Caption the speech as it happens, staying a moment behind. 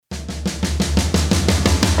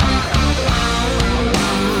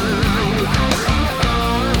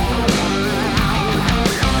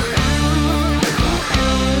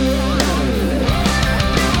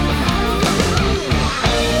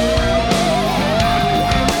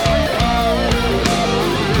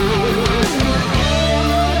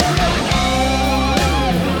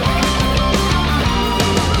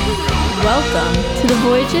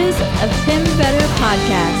Voyages of Tim Vetter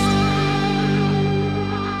podcast.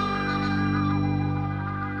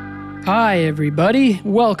 Hi, everybody.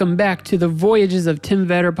 Welcome back to the Voyages of Tim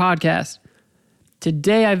Vetter podcast.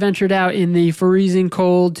 Today, I ventured out in the freezing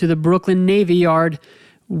cold to the Brooklyn Navy Yard,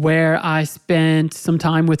 where I spent some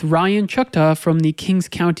time with Ryan Chukta from the Kings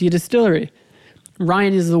County Distillery.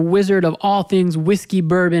 Ryan is the wizard of all things whiskey,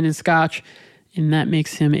 bourbon, and scotch, and that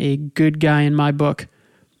makes him a good guy in my book.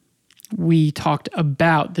 We talked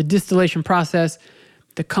about the distillation process,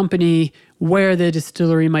 the company, where the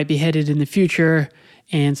distillery might be headed in the future,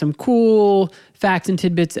 and some cool facts and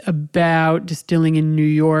tidbits about distilling in New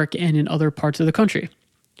York and in other parts of the country.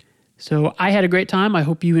 So I had a great time. I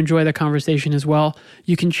hope you enjoy the conversation as well.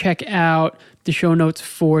 You can check out the show notes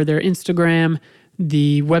for their Instagram,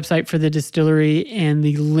 the website for the distillery, and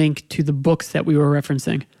the link to the books that we were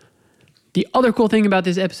referencing. The other cool thing about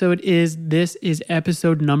this is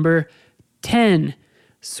episode number 10.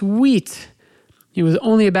 Sweet. It was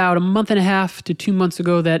only about a month and a half to 2 months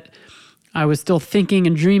ago that I was still thinking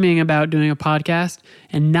and dreaming about doing a podcast,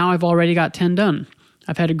 and now I've already got 10 done.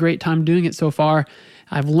 I've had a great time doing it so far.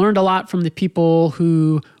 I've learned a lot from the people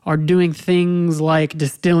who are doing things like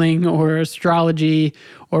distilling or astrology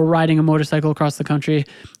or riding a motorcycle across the country,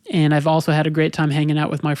 and I've also had a great time hanging out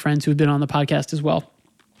with my friends who've been on the podcast as well.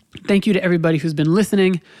 Thank you to everybody who's been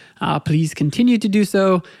listening. Please continue to do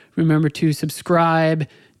so. Remember to subscribe,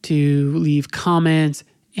 to leave comments,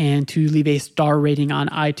 and to leave a star rating on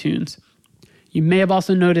iTunes. You may have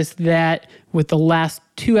also noticed that with the last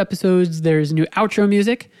 2 episodes, there's new outro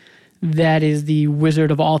music. That is the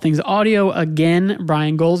wizard of all things audio, again,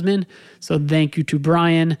 Brian Goldsman. So thank you to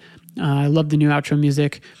Brian. I love the new outro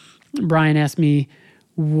music. Brian asked me,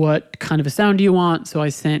 what kind of a sound do you want? So I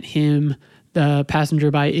sent him The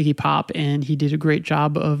Passenger by Iggy Pop, and he did a great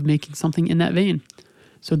job of making something in that vein.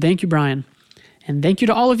 So thank you, Brian. And thank you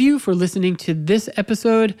to all of you for listening to this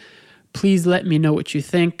episode. Please let me know what you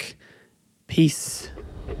think. Peace.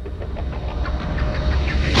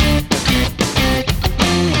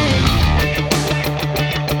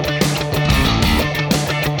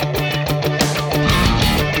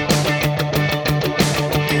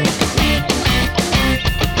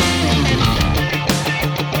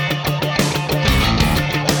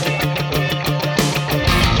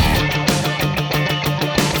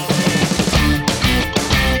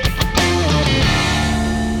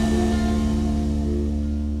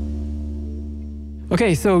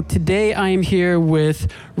 Okay, so today I am here with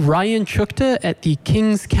Ryan Chukta at the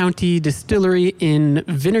Kings County Distillery in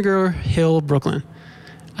Vinegar Hill, Brooklyn.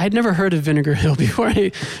 I had never heard of Vinegar Hill before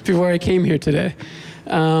I came here today.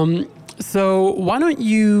 So why don't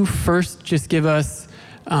you first just give us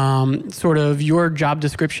sort of your job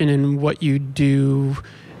description and what you do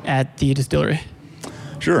at the distillery?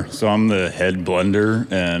 Sure. So I'm the head blender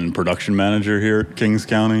and production manager here at Kings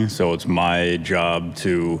County. So it's my job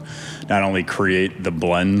to not only create the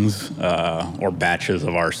blends or batches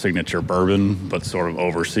of our signature bourbon, but sort of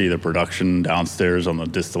oversee the production downstairs on the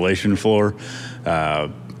distillation floor,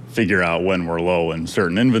 figure out when we're low in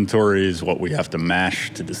certain inventories, what we have to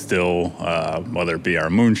mash to distill, whether it be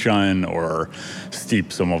our moonshine or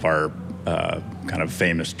steep some of our kind of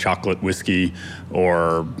famous chocolate whiskey,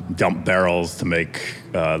 or dump barrels to make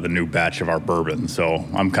the new batch of our bourbon. So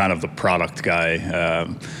I'm kind of the product guy.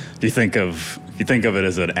 If you think of it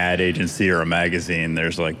as an ad agency or a magazine,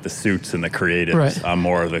 there's like the suits and the creatives. Right. I'm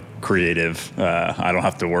more of the creative. I don't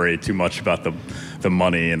have to worry too much about the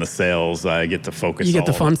money and the sales. I get to focus You get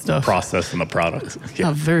the on fun stuff. Process and the product. Yeah.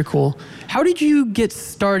 Oh, very cool. How did you get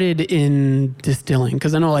started in distilling?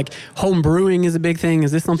 Because I know like home brewing is a big thing.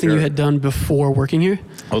 Is this something Sure. you had done before working here?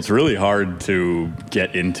 Well, it's really hard to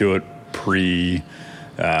get into it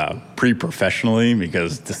pre-professionally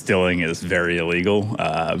because distilling is very illegal.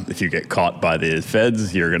 If you get caught by the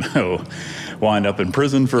feds, you're going to wind up in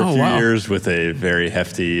prison for a few years with a very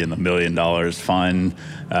hefty $1 million fine.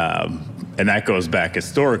 And that goes back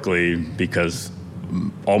historically because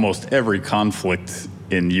almost every conflict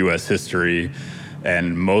in U.S. history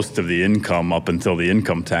and most of the income up until the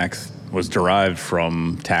income tax was derived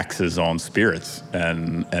from taxes on spirits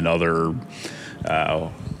and other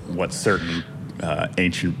what certain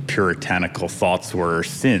ancient puritanical thoughts were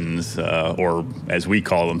sins, or as we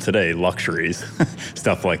call them today, luxuries.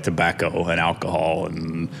 Stuff like tobacco and alcohol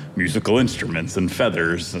and musical instruments and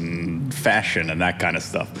feathers and fashion and that kind of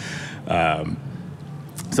stuff.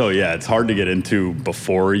 So yeah, it's hard to get into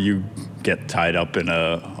before you get tied up in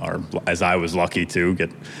or as I was lucky to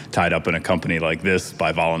get tied up in a company like this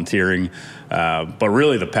by volunteering. But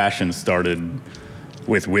really the passion started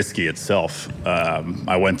with whiskey itself.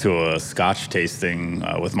 I went to a Scotch tasting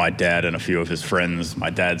with my dad and a few of his friends. My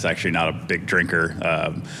dad's actually not a big drinker.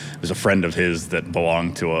 It was a friend of his that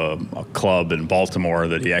belonged to a club in Baltimore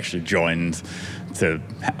that he actually joined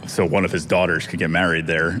so one of his daughters could get married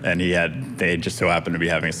there. And they just so happened to be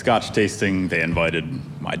having a Scotch tasting. They invited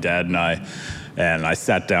my dad and I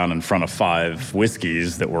sat down in front of 5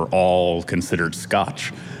 whiskeys that were all considered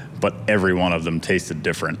Scotch, but every one of them tasted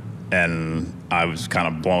different. And I was kind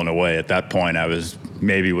of blown away. At that point, I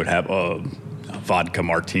would have a vodka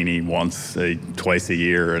martini twice a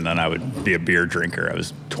year, and then I would be a beer drinker. I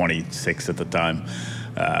was 26 at the time.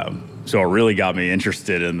 So it really got me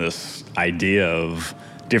interested in this idea of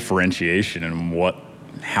differentiation and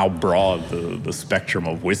how broad the spectrum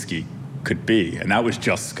of whiskey could be. And that was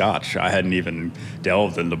just Scotch. I hadn't even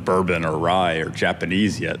delved into bourbon or rye or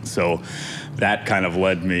Japanese yet. So that kind of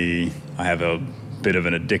led me, I have a bit of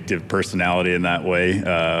an addictive personality in that way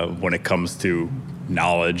when it comes to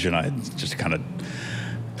knowledge, and I just kind of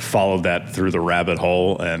followed that through the rabbit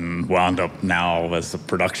hole and wound up now as the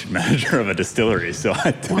production manager of a distillery. So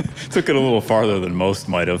I took it a little farther than most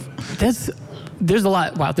might have. There's a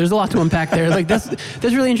lot. Wow, there's a lot to unpack there. Like that's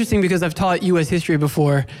really interesting because I've taught U.S. history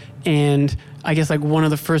before, and I guess like one of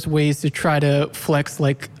the first ways to try to flex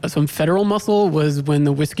like some federal muscle was when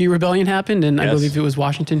the Whiskey Rebellion happened, and yes. I believe it was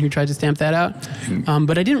Washington who tried to stamp that out.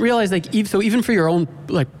 But I didn't realize like even for your own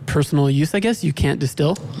like personal use, I guess you can't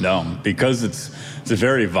distill. No, because it's a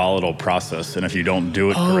very volatile process, and if you don't do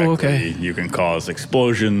it correctly, you can cause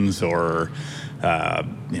explosions or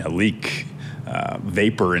leak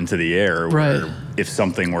vapor into the air. Where if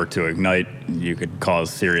something were to ignite, you could cause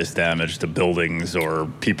serious damage to buildings or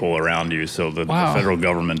people around you. So the federal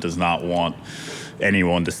government does not want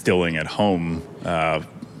anyone distilling at home,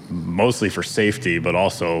 mostly for safety, but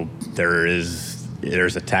also there's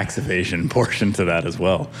a tax evasion portion to that as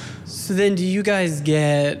well. So then do you guys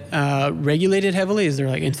get regulated heavily? Is there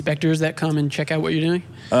like inspectors that come and check out what you're doing?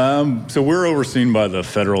 So we're overseen by the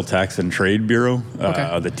Federal Tax and Trade Bureau,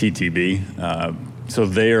 the TTB. So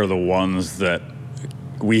they are the ones that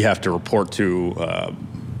we have to report to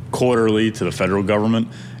quarterly to the federal government,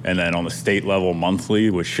 and then on the state level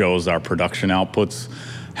monthly, which shows our production outputs,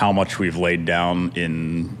 how much we've laid down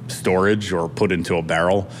in storage or put into a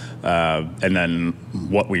barrel, and then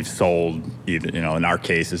what we've sold, either, in our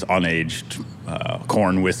case, is unaged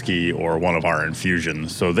corn whiskey or one of our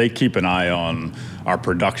infusions. So they keep an eye on our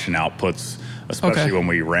production outputs, especially when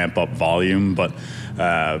we ramp up volume. But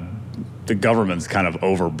the government's kind of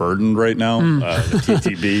overburdened right now, the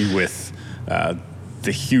TTB, with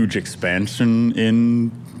the huge expansion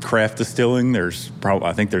in craft distilling.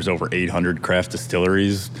 I think there's over 800 craft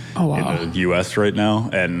distilleries in the U.S. right now,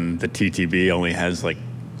 and the TTB only has like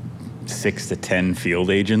 6 to 10 field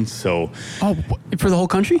agents. So, for the whole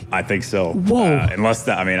country? I think so. Whoa! I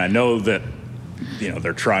know that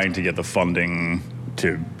they're trying to get the funding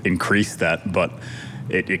to increase that, but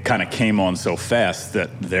it kind of came on so fast that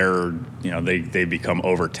they become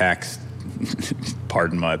overtaxed.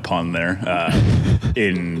 Pardon my pun there.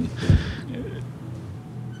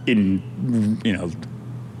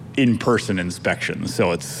 In-person inspections.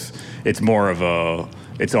 So it's more of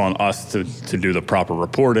it's on us to do the proper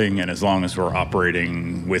reporting, and as long as we're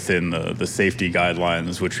operating within the safety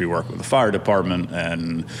guidelines, which we work with the fire department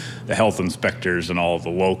and the health inspectors and all of the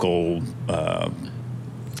local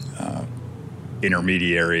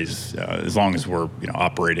intermediaries, as long as we're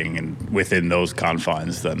operating within those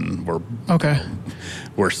confines, then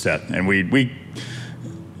we're set. And we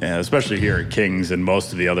especially here at King's and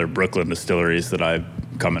most of the other Brooklyn distilleries that I've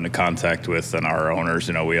come into contact with and our owners,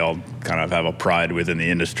 we all kind of have a pride within the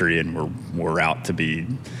industry, and we're out to be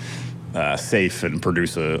safe and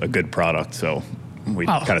produce a good product. So we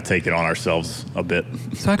kind of take it on ourselves a bit.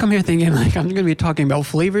 So I come here thinking like I'm going to be talking about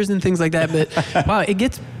flavors and things like that, but wow, it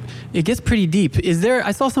gets pretty deep.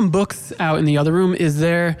 I saw some books out in the other room. Is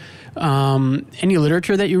there any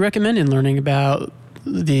literature that you recommend in learning about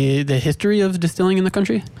the history of distilling in the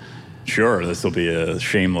country? Sure. This will be a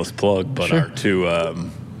shameless plug, but our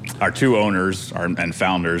two owners and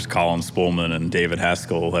founders, Colin Spoolman and David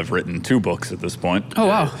Haskell, have written 2 books at this point. Oh,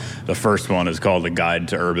 wow. The first one is called The Guide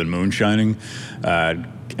to Urban Moonshining,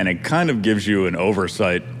 and it kind of gives you an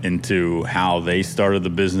oversight into how they started the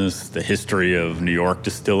business, the history of New York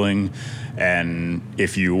distilling, and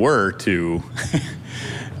if you were to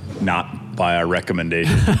not by our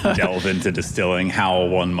recommendation delve into distilling, how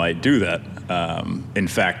one might do that. In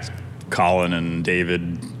fact, Colin and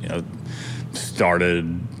David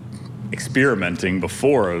started experimenting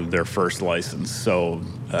before their first license, so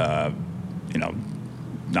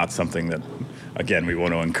not something that again, we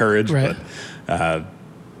want to encourage, right. but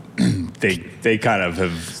they kind of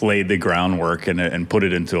have laid the groundwork and put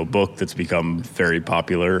it into a book that's become very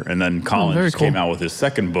popular. And then Collins came out with his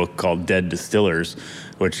second book called Dead Distillers,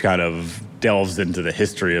 which kind of delves into the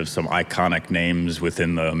history of some iconic names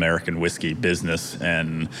within the American whiskey business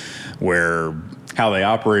and how they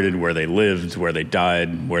operated, where they lived, where they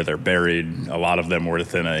died, where they're buried. A lot of them were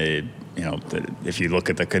within if you look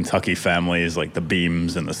at the Kentucky families, like the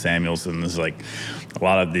Beams and the Samuelsons, like a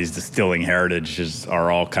lot of these distilling heritages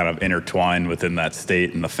are all kind of intertwined within that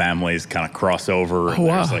state, and the families kind of cross over. Oh,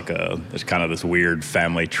 wow. There's kind of this weird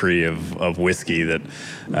family tree of whiskey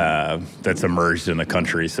that's emerged in the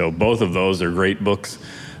country. So both of those are great books.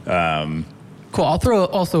 Cool. I'll throw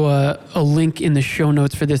also a link in the show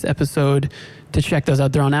notes for this episode to check those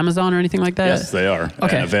out. They're on Amazon or anything like that? Yes, they are.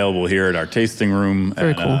 Okay. And available here at our tasting room.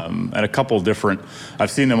 Very cool. And a couple different, I've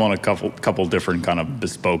seen them on a couple different kind of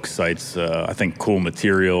bespoke sites. I think Cool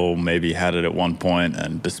Material maybe had it at one point,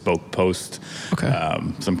 and Bespoke Post. Okay.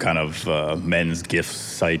 Some kind of men's gift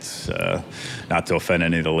sites. Not to offend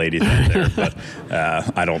any of the ladies out there, but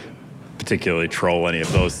I don't particularly troll any of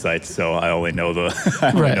those sites, so I only know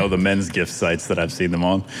the men's gift sites that I've seen them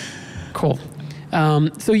on. Cool.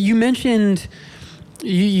 So you mentioned,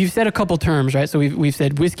 you've said a couple terms, right? So we've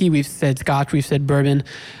said whiskey, we've said Scotch, we've said bourbon.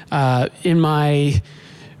 In my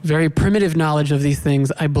very primitive knowledge of these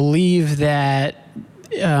things, I believe that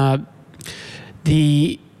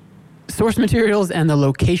the source materials and the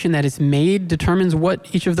location that it's made determines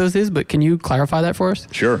what each of those is, but can you clarify that for us?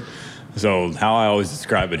 Sure. So how I always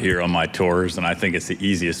describe it here on my tours, and I think it's the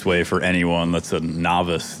easiest way for anyone that's a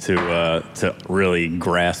novice to really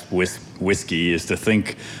grasp whiskey, is to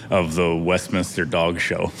think of the Westminster Dog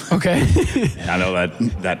Show. Okay. I know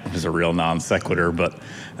that is a real non sequitur, but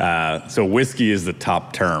so whiskey is the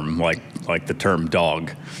top term, like the term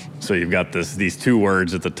dog. So you've got these two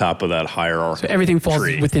words at the top of that hierarchy. So everything falls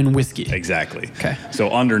within whiskey. Exactly. Okay.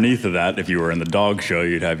 So underneath of that, if you were in the dog show,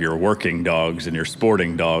 you'd have your working dogs and your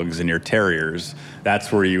sporting dogs and your terriers.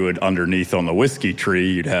 That's where you would, underneath on the whiskey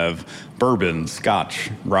tree, you'd have bourbon,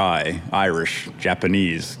 Scotch, rye, Irish,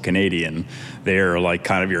 Japanese, Canadian. They're like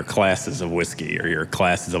kind of your classes of whiskey or your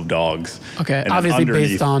classes of dogs. Okay, and obviously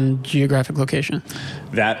based on geographic location.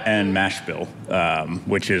 That and mash bill,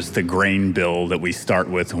 which is the grain bill that we start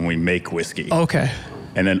with when we make whiskey. Okay.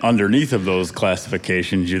 And then underneath of those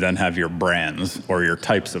classifications, you then have your brands or your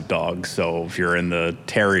types of dogs. So if you're in the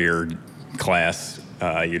terrier class,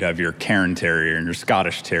 you'd have your Cairn Terrier and your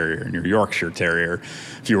Scottish Terrier and your Yorkshire Terrier.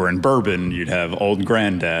 If you were in bourbon, you'd have Old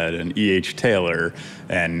Grandad and E.H. Taylor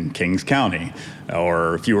and Kings County.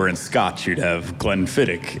 Or if you were in Scotch, you'd have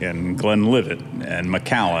Glenfiddich and Glenlivet and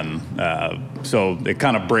Macallan. So it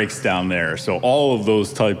kind of breaks down there. So all of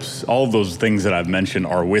those things that I've mentioned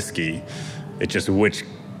are whiskey. It's just which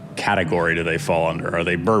category do they fall under? Are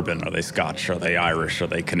they bourbon? Are they Scotch? Are they Irish? Are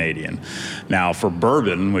they Canadian? Now, for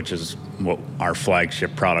bourbon, which is what our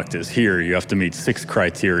flagship product is here, you have to meet 6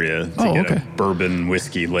 criteria to get a bourbon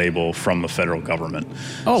whiskey label from the federal government.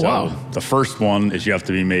 Oh, wow. The first one is you have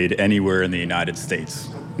to be made anywhere in the United States,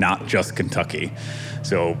 not just Kentucky.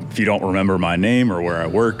 So if you don't remember my name or where I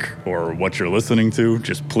work or what you're listening to,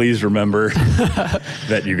 just please remember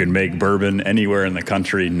that you can make bourbon anywhere in the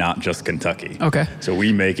country, not just Kentucky. Okay. So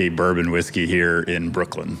we make a bourbon whiskey here in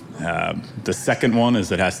Brooklyn. The second one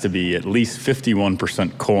is it has to be at least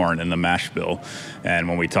 51% corn in the mash bill. And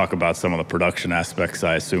when we talk about some of the production aspects,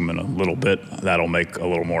 I assume in a little bit, that'll make a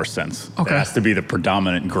little more sense. Okay. It has to be the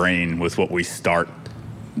predominant grain with what we start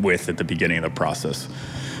with at the beginning of the process.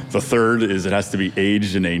 The third is it has to be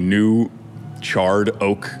aged in a new charred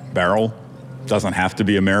oak barrel. Doesn't have to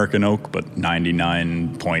be American oak, but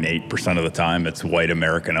 99.8% of the time it's white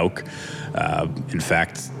American oak. In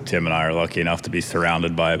fact, Tim and I are lucky enough to be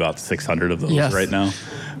surrounded by about 600 of those right now.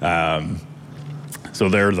 So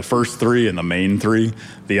they're the first 3 and the main 3.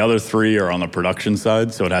 The other 3 are on the production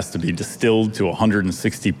side, so it has to be distilled to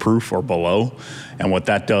 160 proof or below. And what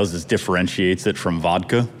that does is differentiates it from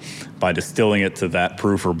vodka. By distilling it to that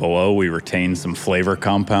proof or below, we retain some flavor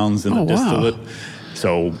compounds in the distillate.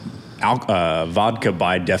 So vodka,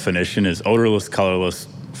 by definition, is odorless, colorless,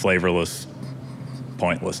 flavorless,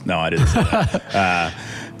 pointless. No, I didn't say that.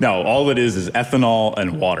 No, all it is ethanol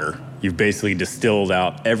and water. You've basically distilled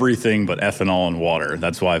out everything but ethanol and water.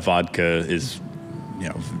 That's why vodka is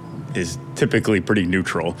typically pretty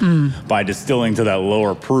neutral. By distilling to that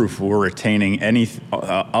lower proof, we're retaining any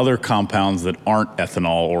other compounds that aren't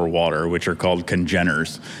ethanol or water, which are called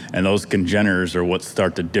congeners. And those congeners are what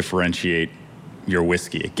start to differentiate your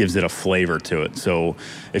whiskey. It gives it a flavor to it. So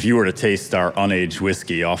if you were to taste our unaged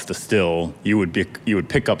whiskey off the still, you would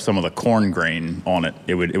pick up some of the corn grain on it.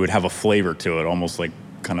 It would have a flavor to it, almost like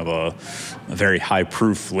kind of a very high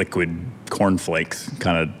proof liquid cornflakes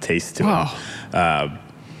kind of taste to it.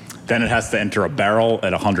 Then it has to enter a barrel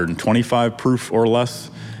at 125 proof or less,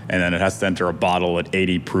 and then it has to enter a bottle at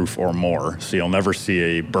 80 proof or more. So you'll never see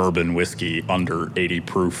a bourbon whiskey under 80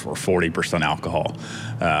 proof or 40% alcohol.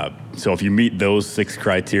 So if you meet those 6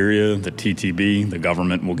 criteria, the TTB, the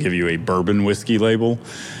government will give you a bourbon whiskey label.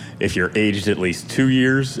 If you're aged at least 2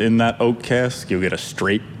 years in that oak cask, you'll get a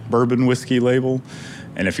straight bourbon whiskey label.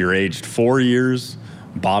 And if you're aged 4 years,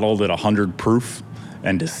 bottled at 100 proof,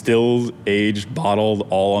 and distilled, aged, bottled,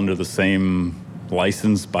 all under the same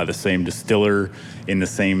license by the same distiller in the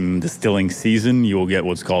same distilling season, you will get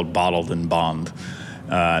what's called bottled and bond.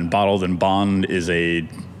 And bottled and bond is a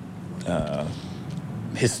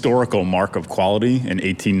historical mark of quality. In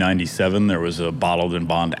 1897, there was a Bottled and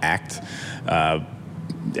Bond Act.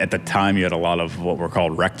 At the time, you had a lot of what were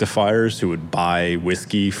called rectifiers who would buy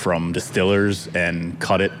whiskey from distillers and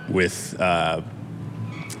cut it with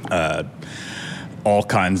all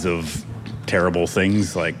kinds of terrible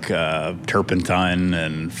things like turpentine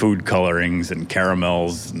and food colorings and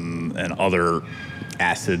caramels and other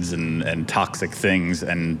acids and toxic things,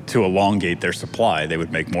 and to elongate their supply, they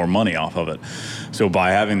would make more money off of it. So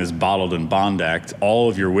by having this Bottled and Bond Act, all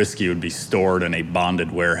of your whiskey would be stored in a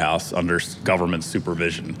bonded warehouse under government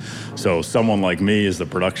supervision. So someone like me as the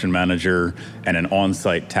production manager and an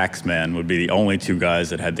on-site taxman would be the only 2 guys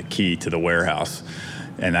that had the key to the warehouse.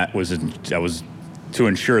 And that was to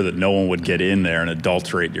ensure that no one would get in there and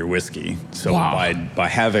adulterate your whiskey. So by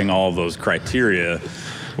having all of those criteria,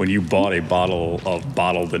 when you bought a bottle of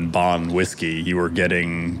Bottled and Bond whiskey, you were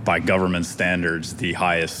getting, by government standards, the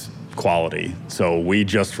highest quality. So we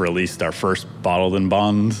just released our first Bottled and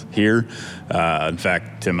Bond here. In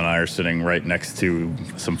fact, Tim and I are sitting right next to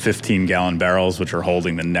some 15-gallon barrels, which are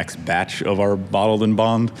holding the next batch of our Bottled and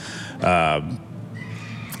Bond.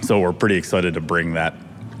 So we're pretty excited to bring that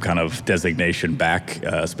kind of designation back,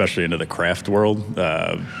 especially into the craft world.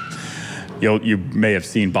 You may have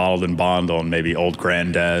seen Bottled and Bond on maybe Old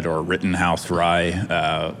Grandad or Rittenhouse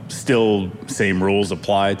Rye. Still, same rules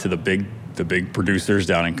apply to the big producers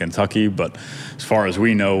down in Kentucky, but as far as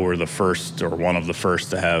we know, we're the first or one of the first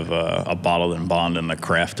to have a Bottled and Bond in the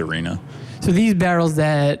craft arena. So these barrels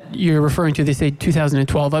that you're referring to, they say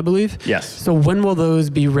 2012, I believe? Yes. So when will those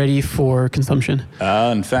be ready for consumption?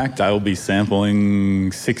 In fact, I will be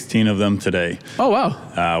sampling 16 of them today. Oh,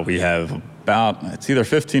 wow. We have it's either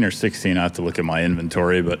 15 or 16. I have to look at my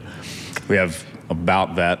inventory, but we have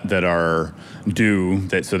about that are due.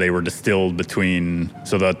 So they were distilled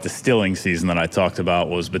so the distilling season that I talked about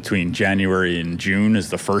was between January and June is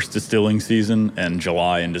the first distilling season, and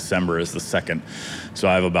July and December is the second. So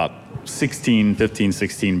I have about 16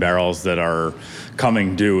 barrels that are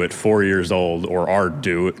coming due at 4 years old, or are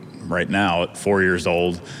due right now at 4 years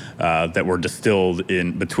old, that were distilled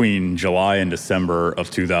in between July and December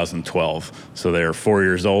of 2012. So they're 4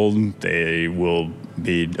 years old. They will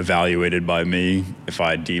be evaluated by me if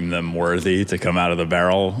I deem them worthy to come out of the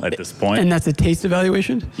barrel at this point. And that's a taste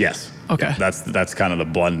evaluation? Yes. Okay. Yeah, that's kind of the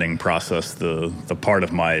blending process, the part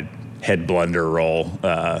of my head blender role,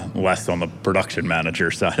 less on the production manager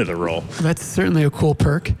side of the role. That's certainly a cool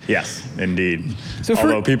perk. Yes, indeed. So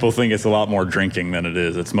although people think it's a lot more drinking than it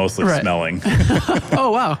is, it's mostly smelling. Oh,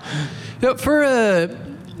 wow. So for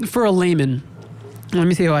a layman, let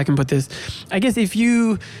me see how I can put this. I guess if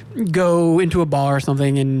you go into a bar or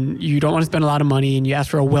something and you don't want to spend a lot of money and you ask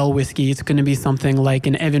for a well whiskey, it's going to be something like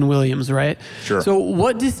an Evan Williams, right? Sure. So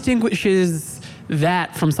what distinguishes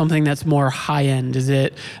that from something that's more high end? Is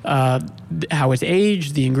it how it's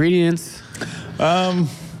aged, the ingredients?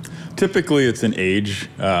 Typically, it's an age.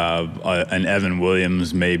 An Evan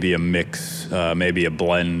Williams may be a mix, maybe a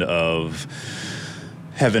blend of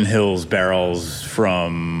Heaven Hills barrels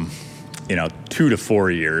from 2 to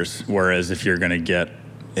 4 years. Whereas if you're going to get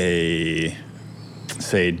a,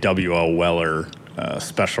 say, W.L. Weller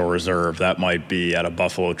Special Reserve, that might be at a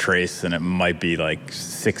Buffalo Trace, and it might be like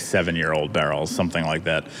 6-7 year old barrels, something like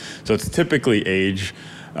that. So it's typically age.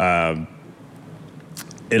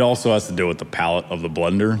 It also has to do with the palate of the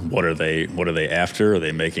blender. What are they after? Are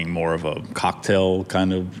they making more of a cocktail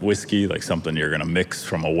kind of whiskey, like something you're going to mix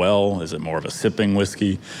from a well? Is it more of a sipping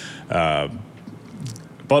whiskey?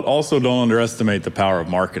 But also don't underestimate the power of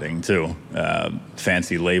marketing too.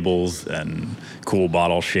 Fancy labels and cool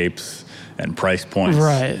bottle shapes and price points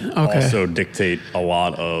also dictate a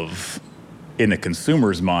lot of, in the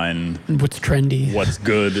consumer's mind, what's trendy, what's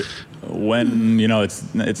good, when,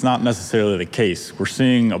 it's not necessarily the case. We're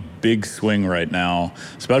seeing a big swing right now,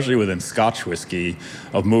 especially within Scotch whiskey,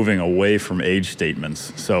 of moving away from age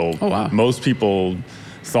statements. So most people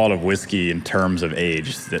thought of whiskey in terms of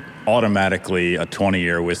age, that automatically a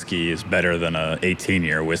 20-year whiskey is better than a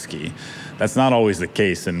 18-year whiskey. That's not always the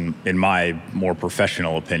case in my more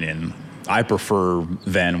professional opinion. I prefer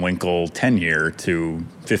Van Winkle 10-year to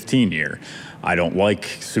 15-year. I don't like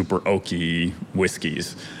super oaky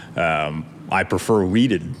whiskeys. I prefer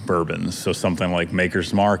wheated bourbons, so something like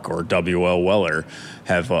Maker's Mark or W.L. Weller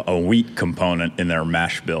have a wheat component in their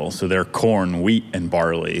mash bill. So they're corn, wheat, and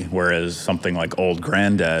barley, whereas something like Old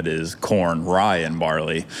Grandad is corn, rye, and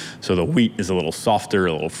barley. So the wheat is a little softer,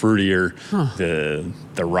 a little fruitier.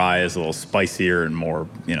 The rye is a little spicier and more,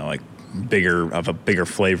 bigger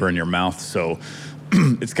flavor in your mouth. So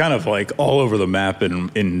it's kind of like all over the map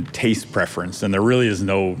in taste preference, and there really is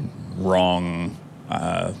no wrong.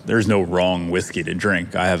 There's no wrong whiskey to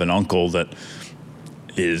drink. I have an uncle that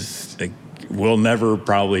will never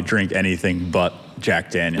probably drink anything but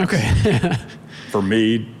Jack Daniels. Okay. For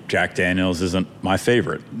me, Jack Daniels isn't my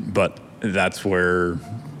favorite, but that's why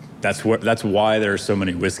there are so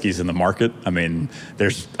many whiskeys in the market. I mean,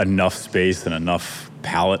 there's enough space and enough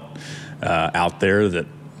palate out there that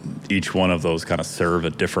each one of those kind of serve a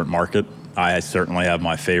different market. I certainly have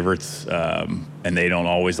my favorites, and they don't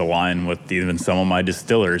always align with even some of my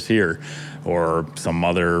distillers here or some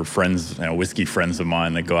other friends, whiskey friends of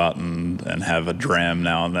mine that go out and have a dram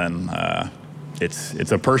now and then.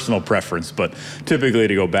 It's a personal preference, but typically,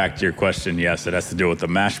 to go back to your question, yes, it has to do with the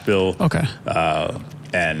mash bill. Okay.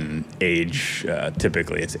 And age.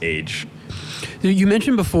 Typically, it's age. You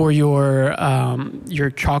mentioned before your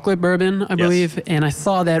chocolate bourbon, I believe, and I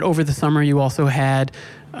saw that over the summer you also had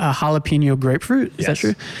jalapeno grapefruit. Is that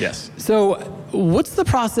true? Yes. So what's the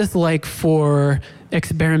process like for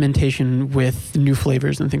experimentation with new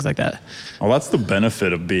flavors and things like that? Well, that's the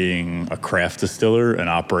benefit of being a craft distiller and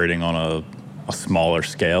operating on a smaller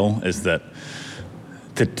scale, is that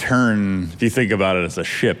if you think about it as a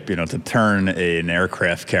ship, to turn an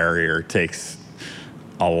aircraft carrier takes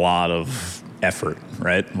a lot of effort,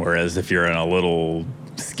 right? Whereas if you're in a little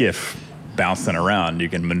skiff bouncing around, you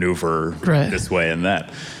can maneuver this way and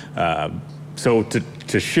that. So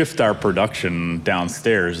to shift our production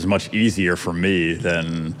downstairs is much easier for me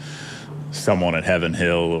than someone at Heaven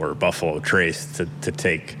Hill or Buffalo Trace to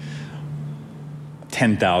take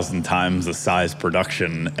 10,000 times the size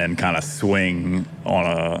production and kind of swing on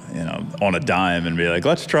a dime and be like,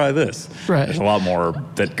 let's try this. Right. There's a lot more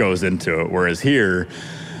that goes into it. Whereas here,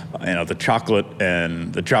 the chocolate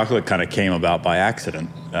kind of came about by accident.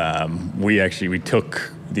 We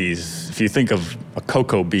took these, if you think of a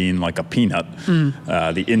cocoa bean like a peanut,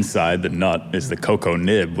 the inside, the nut, is the cocoa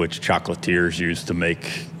nib, which chocolatiers use to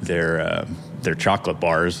make their chocolate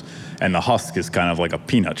bars. And the husk is kind of like a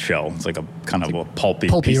peanut shell. It's like a kind of a pulpy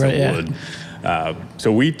piece of wood.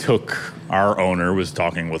 So we took, our owner was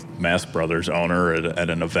talking with Mass Brothers owner at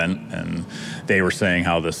an event, and they were saying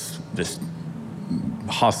how this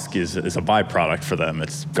husk is a byproduct for them.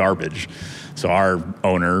 It's garbage. So our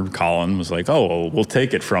owner, Colin, was like, we'll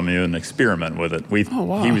take it from you and experiment with it.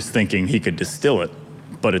 He was thinking he could distill it,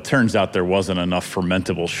 but it turns out there wasn't enough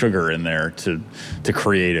fermentable sugar in there to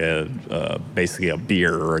create basically a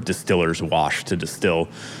beer or a distiller's wash to distill.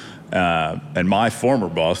 And my former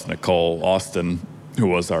boss, Nicole Austin, who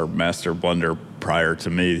was our master blender prior to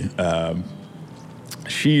me,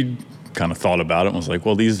 she kind of thought about it and was like,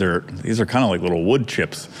 well, these are kind of like little wood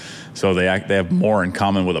chips. So they have more in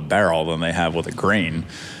common with a barrel than they have with a grain.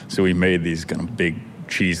 So we made these kind of big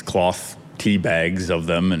cheesecloth tea bags of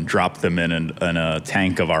them and dropped them in a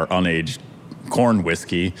tank of our unaged corn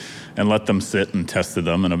whiskey and let them sit and tested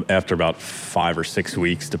them. And after about 5 or 6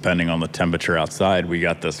 weeks, depending on the temperature outside, we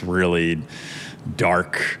got this really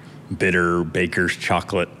dark, bitter baker's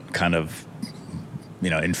chocolate kind of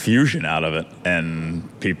infusion out of it,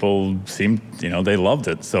 and people seemed, they loved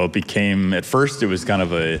it. So it became, at first it was kind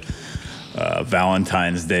of a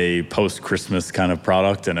Valentine's Day, post-Christmas kind of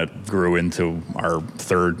product, and it grew into our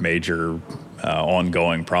third major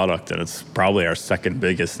ongoing product, and it's probably our second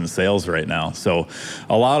biggest in sales right now. So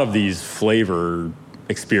a lot of these flavor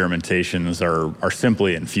experimentations are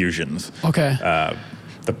simply infusions. Okay.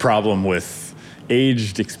 The problem with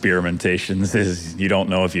aged experimentations is you don't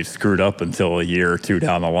know if you've screwed up until a year or two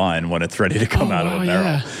down the line when it's ready to come out of a barrel.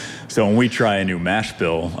 Yeah. So when we try a new mash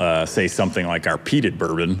bill, say something like our peated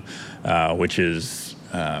bourbon, which is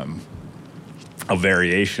a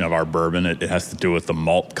variation of our bourbon, it has to do with the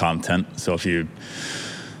malt content. So if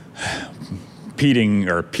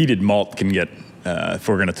peated malt can get if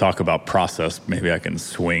we're going to talk about process, maybe I can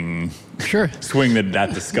swing that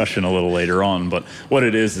discussion a little later on. But what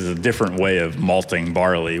it is a different way of malting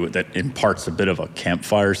barley that imparts a bit of a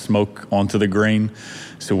campfire smoke onto the grain.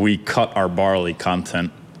 So we cut our barley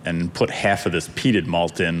content and put half of this peated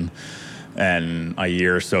malt in, and a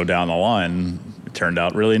year or so down the line, it turned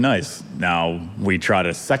out really nice. Now we tried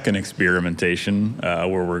a second experimentation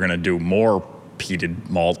where we're going to do more peated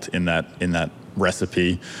malt in that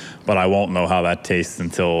recipe, but I won't know how that tastes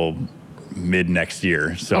until mid next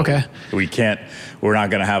year. So we're not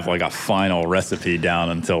going to have like a final recipe down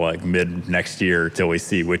until like mid next year till we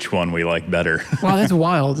see which one we like better. Wow, that's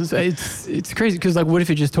wild. It's crazy because like what if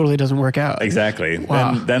it just totally doesn't work out? Exactly.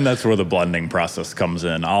 Wow. Then that's where the blending process comes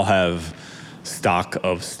in. I'll have stock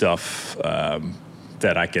of stuff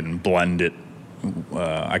that I can blend it.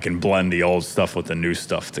 I can blend the old stuff with the new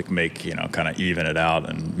stuff to make, kind of even it out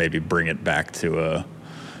and maybe bring it back to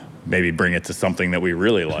something that we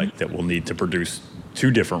really like that we'll need to produce 2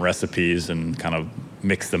 different recipes and kind of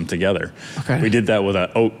mix them together. Okay. We did that with an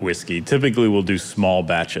oat whiskey. Typically we'll do small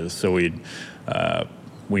batches. So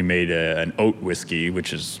we made an oat whiskey,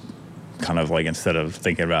 which is kind of like, instead of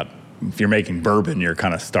thinking about, if you're making bourbon, you're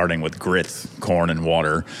kind of starting with grits, corn and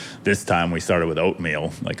water. This time we started with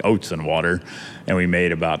oatmeal, like oats and water, and we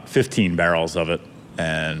made about 15 barrels of it.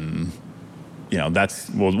 And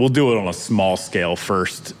we'll do it on a small scale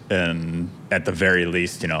first, and at the very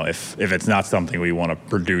least, if it's not something we want to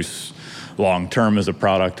produce long term as a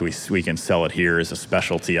product, we can sell it here as a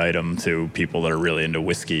specialty item to people that are really into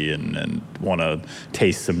whiskey and want to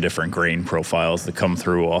taste some different grain profiles that come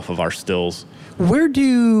through off of our stills. Where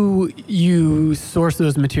do you source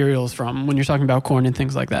those materials from when you're talking about corn and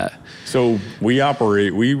things like that? So we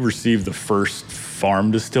received the first farm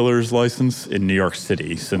distiller's license in New York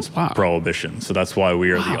City since Prohibition. So that's why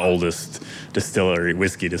we are the oldest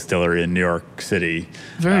whiskey distillery in New York City.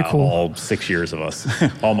 Very cool. All 6 years of us,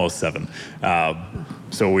 almost 7.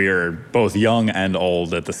 So we are both young and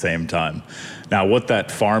old at the same time. Now, what that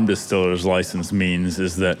farm distiller's license means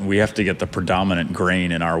is that we have to get the predominant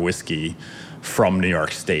grain in our whiskey from New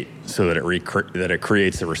York State, so that it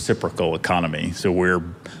creates a reciprocal economy. So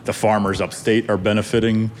the farmers upstate are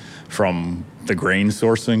benefiting from the grain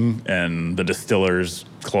sourcing, and the distillers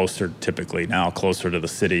closer to the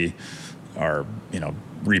city are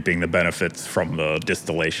reaping the benefits from the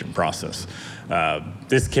distillation process.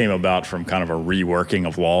 This came about from kind of a reworking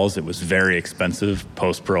of laws. It was very expensive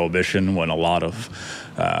post-Prohibition when a lot of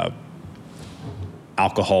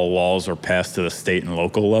alcohol laws were passed to the state and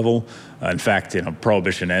local level. In fact,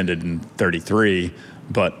 Prohibition ended in 1933,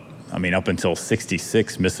 but up until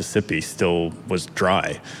 1966, Mississippi still was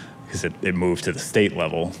dry because it moved to the state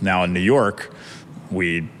level. Now in New York,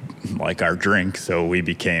 we like our drink, so we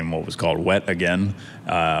became what was called wet again.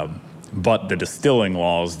 But the distilling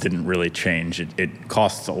laws didn't really change. It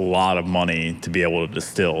costs a lot of money to be able to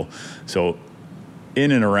distill. So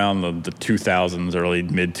in and around the 2000s, early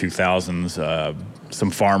mid-2000s,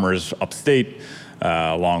 some farmers upstate,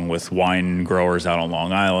 along with wine growers out on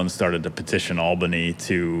Long Island, started to petition Albany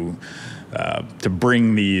to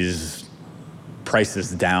bring these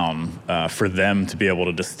prices down for them to be able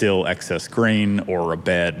to distill excess grain or a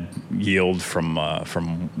bad yield from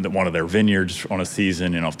one of their vineyards on a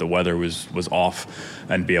season, if the weather was off,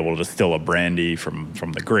 and be able to distill a brandy from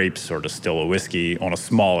the grapes or distill a whiskey on a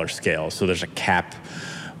smaller scale. So there's a cap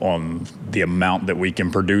on the amount that we can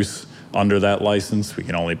produce under that license. We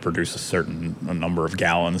can only produce a number of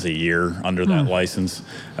gallons a year under that license.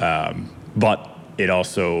 But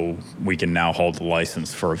we can now hold the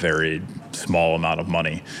license for a very small amount of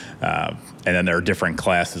money. And then there are different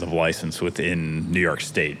classes of license within New York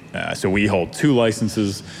State. So we hold 2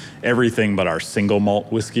 licenses. Everything but our single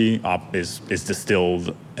malt whiskey is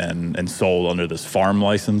distilled and sold under this farm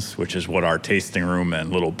license, which is what our tasting room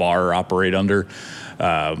and little bar operate under.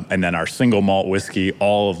 And then our single malt whiskey,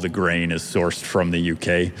 all of the grain is sourced from the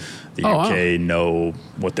UK. The UK know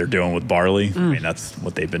what they're doing with barley. That's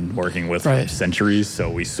what they've been working with for centuries. So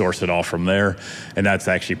we source it all from there. And that's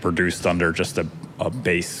actually produced under just a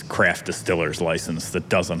base craft distiller's license that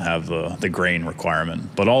doesn't have the grain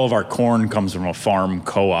requirement. But all of our corn comes from a farm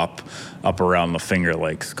co-op up around the Finger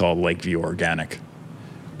Lakes called Lakeview Organic.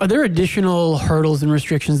 Are there additional hurdles and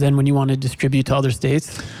restrictions then when you want to distribute to other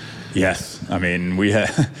states? Yes. We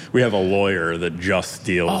have a lawyer that just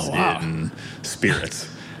deals in spirits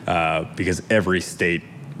because every state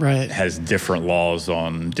has different laws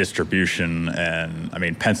on distribution.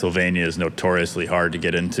 And Pennsylvania is notoriously hard to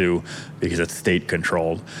get into because it's state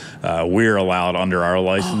controlled. We're allowed under our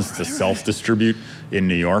license to self-distribute in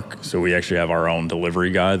New York. So we actually have our own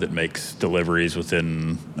delivery guy that makes deliveries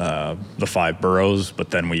within the 5 boroughs,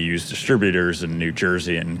 but then we use distributors in New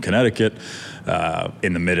Jersey and Connecticut.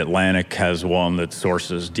 In the Mid-Atlantic has one that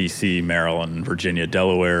sources DC, Maryland, Virginia,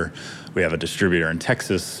 Delaware. We have a distributor in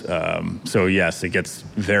Texas. So yes, it gets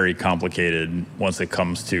very complicated once it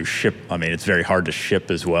comes to ship. I mean, it's very hard to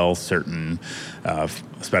ship as well. Certain,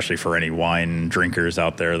 especially for any wine drinkers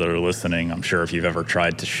out there that are listening, I'm sure if you've ever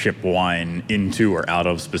tried to ship wine into or out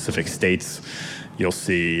of specific states, you'll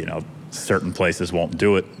see, certain places won't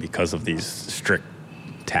do it because of these strict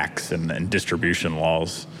tax and distribution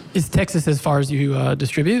laws. Is Texas as far as you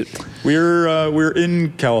distribute? We're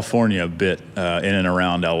in California a bit, in and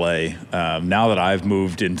around LA. Now that I've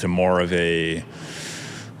moved into more of a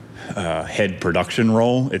head production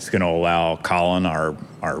role, it's going to allow Colin, our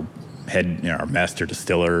head, our master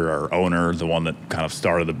distiller, our owner, the one that kind of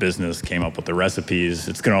started the business, came up with the recipes.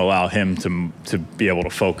 It's going to allow him to be able to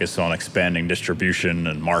focus on expanding distribution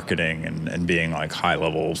and marketing and being like high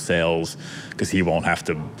level sales, because he won't have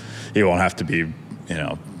to be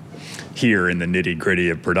here in the nitty gritty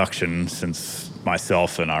of production, since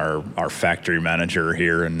myself and our factory manager are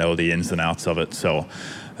here and know the ins and outs of it. So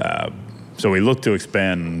we look to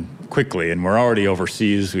expand quickly, and we're already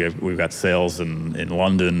overseas. We've got sales in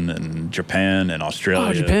London and Japan and Australia.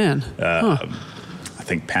 Oh, Japan. I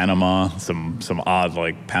think Panama, some odd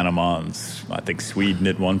like Panama, and I think Sweden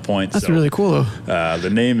at one point. That's really cool though. The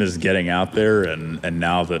name is getting out there, and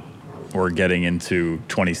now that we're getting into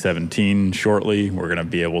 2017 shortly, we're going to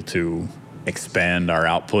be able to expand our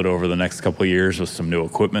output over the next couple of years with some new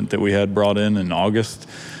equipment that we had brought in August.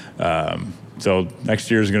 So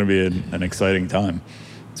next year is going to be an exciting time.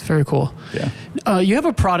 It's very cool. Yeah. You have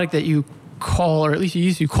a product that you call, or at least you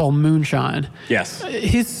used to call, moonshine. Yes.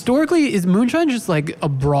 Historically, is moonshine just like a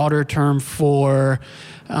broader term for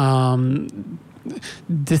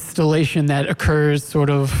distillation that occurs sort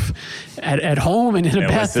of at home and in a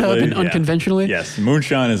bathtub and unconventionally? Yes.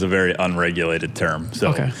 Moonshine is a very unregulated term. So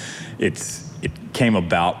okay. It came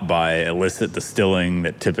about by illicit distilling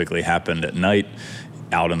that typically happened at night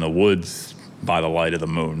out in the woods by the light of the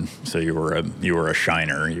moon. So you were a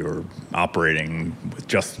shiner. You were operating with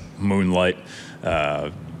just moonlight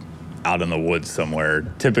out in the woods somewhere.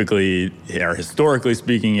 Typically, or historically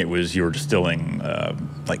speaking, it was you were distilling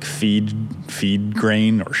like feed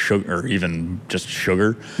grain or sugar, or even just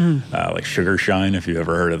sugar, like sugar shine, if you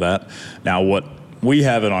ever heard of that. Now, what we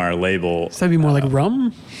have in our label... So that'd be more like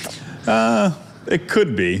rum? It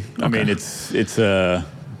could be. Okay. I mean, it's a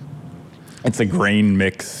grain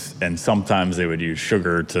mix, and sometimes they would use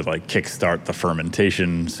sugar to like kickstart the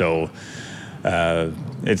fermentation. So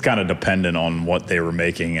it's kind of dependent on what they were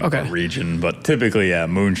making in the region. But typically,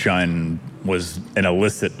 moonshine was an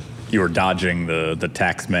illicit. You were dodging the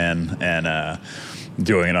tax man and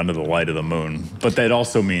doing it under the light of the moon. But that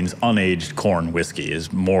also means unaged corn whiskey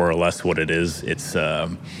is more or less what it is. It's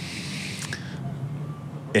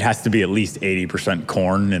it has to be at least 80%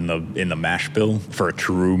 corn in the mash bill for a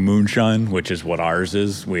true moonshine, which is what ours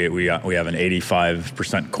is. We have an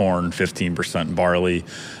 85% corn, 15% barley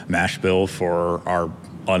mash bill for our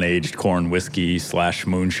unaged corn whiskey /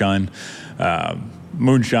 moonshine.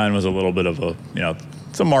 Moonshine was a little bit of a,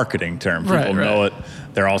 it's a marketing term. People know it.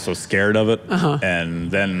 They're also scared of it. And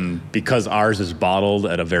then because ours is bottled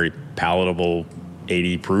at a very palatable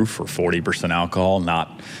 80 proof or 40% alcohol,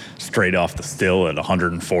 not straight off the still at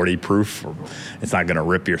 140 proof, it's not going to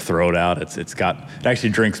rip your throat out. It actually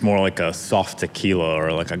drinks more like a soft tequila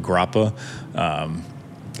or like a grappa,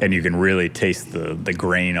 and you can really taste the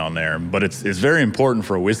grain on there. But it's very important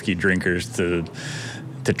for whiskey drinkers to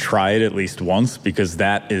try it at least once, because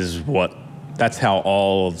that's how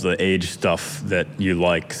all of the aged stuff that you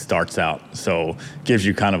like starts out. So it gives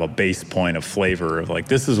you kind of a base point of flavor of like,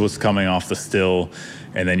 this is what's coming off the still,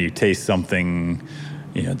 and then you taste something,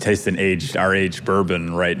 taste our aged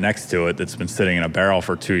bourbon right next to it that's been sitting in a barrel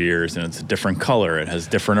for 2 years, and it's a different color. It has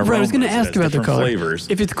different aromas. Right, I was going to ask about the color. Flavors.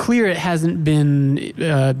 If it's clear, it hasn't been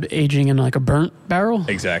aging in like a burnt barrel?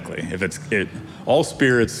 Exactly. All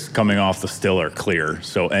spirits coming off the still are clear.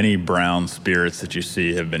 So any brown spirits that you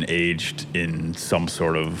see have been aged in some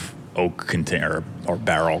sort of oak container or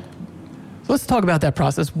barrel. Let's talk about that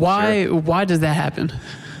process. Why does that happen?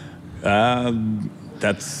 I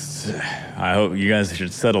hope you guys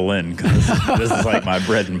should settle in, because this is like my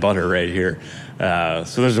bread and butter right here.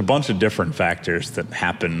 So there's a bunch of different factors that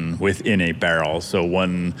happen within a barrel. So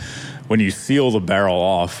when you seal the barrel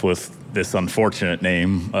off with this unfortunate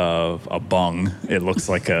name of a bung, it looks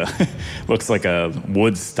like a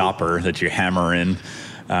wood stopper that you hammer in.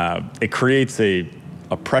 It creates a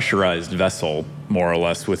pressurized vessel, more or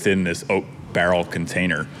less, within this barrel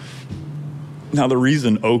container. Now, the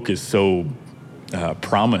reason oak is so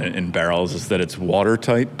prominent in barrels is that it's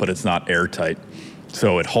watertight, but it's not airtight.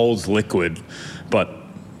 So it holds liquid, but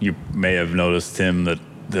you may have noticed, Tim, that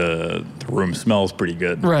the room smells pretty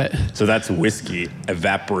good. Right. So that's whiskey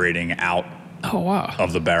evaporating out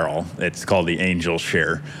of the barrel. It's called the angel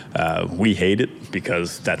share. We hate it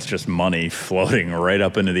because that's just money floating right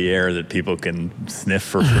up into the air that people can sniff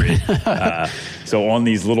for free. So on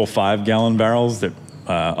these little 5-gallon barrels that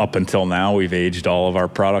up until now we've aged all of our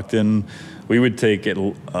product in, we would take 12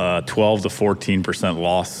 to 14%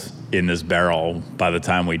 loss in this barrel by the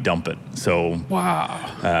time we dump it. So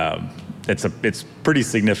it's pretty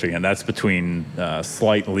significant. That's between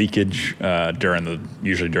slight leakage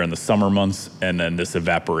usually during the summer months, and then this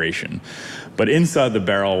evaporation. But inside the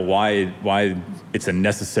barrel, why it's a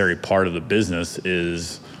necessary part of the business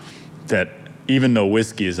is that even though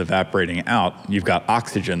whiskey is evaporating out, you've got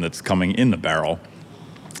oxygen that's coming in the barrel.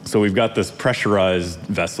 So we've got this pressurized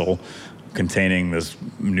vessel containing this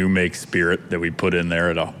new make spirit that we put in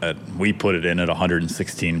there we put it in at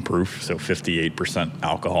 116 proof, so 58%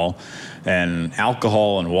 alcohol. And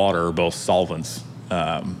alcohol and water are both solvents.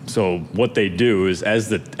 So what they do is as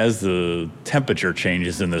the temperature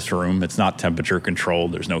changes in this room, it's not temperature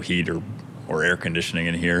controlled. There's no heat or air conditioning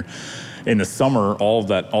in here. In the summer, all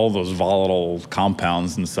those volatile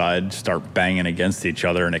compounds inside start banging against each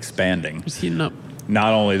other and expanding. Just heating up.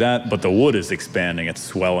 Not only that, but the wood is expanding. It's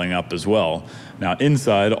swelling up as well. Now,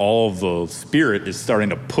 inside, all of the spirit is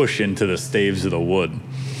starting to push into the staves of the wood.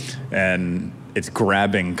 And it's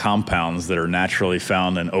grabbing compounds that are naturally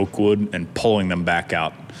found in oak wood and pulling them back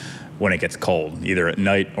out when it gets cold, either at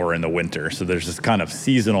night or in the winter. So there's this kind of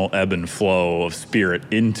seasonal ebb and flow of spirit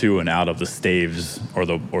into and out of the staves or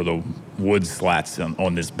the wood slats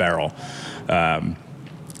on this barrel.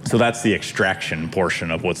 So that's the extraction portion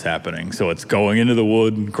of what's happening. So it's going into the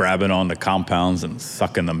wood, grabbing on the compounds and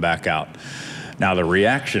sucking them back out. Now the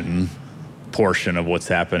reaction portion of what's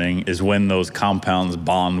happening is when those compounds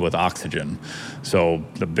bond with oxygen. So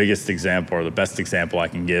the biggest example, or the best example I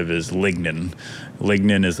can give, is lignin.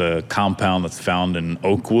 Lignin is a compound that's found in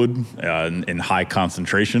oak wood in high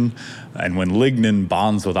concentration. And when lignin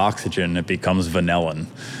bonds with oxygen, it becomes vanillin.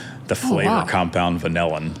 The flavor compound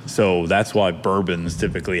vanillin. So that's why bourbons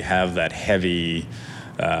typically have that heavy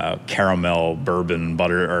caramel, bourbon,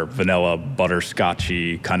 butter, or vanilla,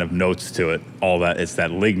 butterscotchy kind of notes to it. All that, it's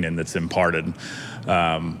that lignin that's imparted.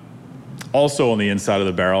 Also on the inside of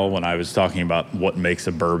the barrel, when I was talking about what makes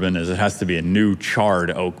a bourbon, is it has to be a new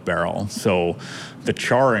charred oak barrel. So the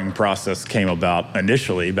charring process came about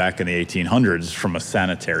initially back in the 1800s from a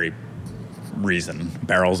sanitary reason.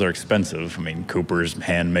 Barrels are expensive. I mean, coopers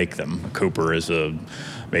hand make them. A cooper is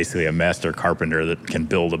basically a master carpenter that can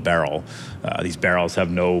build a barrel. These barrels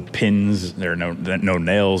have no pins. There are no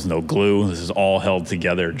nails, no glue. This is all held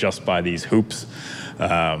together just by these hoops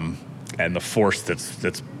and the force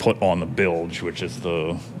that's put on the bilge, which is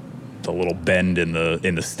the little bend in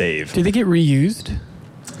the stave. Do they get reused?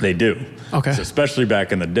 They do. Okay. So especially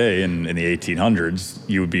back in the day, in the 1800s,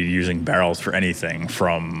 you would be using barrels for anything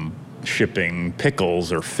from shipping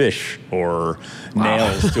pickles or fish or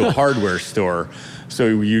nails to a hardware store. So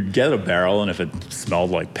you'd get a barrel, and if it smelled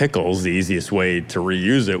like pickles, the easiest way to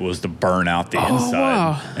reuse it was to burn out the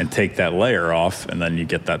inside and take that layer off, and then you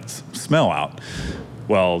get that smell out.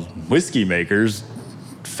 Well, whiskey makers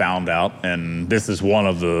found out, and this is one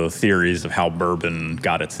of the theories of how bourbon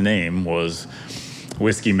got its name, was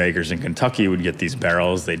whiskey makers in Kentucky would get these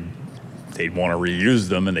barrels, they'd want to reuse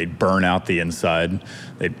them, and they'd burn out the inside.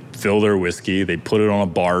 They'd fill their whiskey, they'd put it on a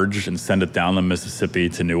barge and send it down the Mississippi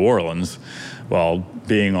to New Orleans. Well,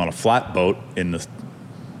 being on a flatboat in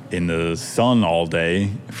the sun all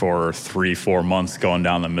day for 3-4 months going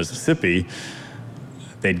down the Mississippi,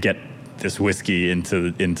 they'd get this whiskey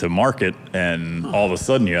into market, and all of a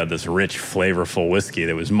sudden you had this rich, flavorful whiskey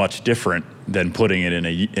that was much different than putting it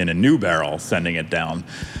in a new barrel, sending it down.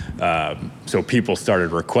 So people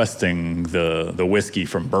started requesting the whiskey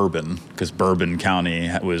from Bourbon, because Bourbon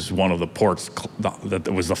County was one of the ports that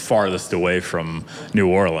was the farthest away from New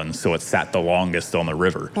Orleans, so it sat the longest on the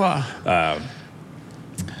river. Wow.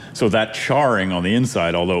 So that charring on the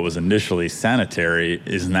inside, although it was initially sanitary,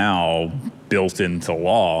 is now built into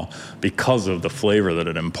law because of the flavor that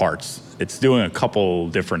it imparts. It's doing a couple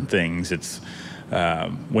different things. It's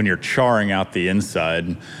when you're charring out the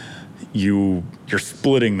inside, you're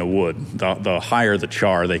splitting the wood. The higher the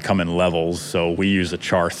char, they come in levels. So we use a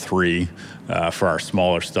char 3 for our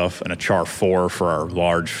smaller stuff and a char 4 for our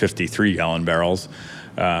large 53-gallon barrels.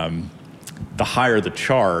 the higher the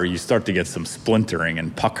char, you start to get some splintering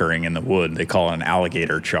and puckering in the wood. They call it an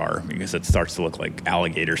alligator char because it starts to look like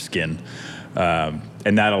alligator skin.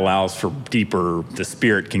 And that allows for the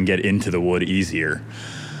spirit can get into the wood easier.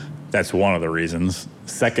 That's one of the reasons.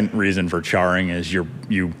 Second reason for charring is you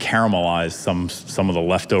caramelize some of the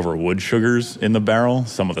leftover wood sugars in the barrel,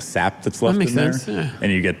 some of the sap that's left in there. Yeah.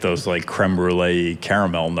 And you get those like creme brulee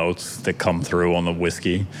caramel notes that come through on the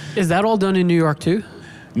whiskey. Is that all done in New York too?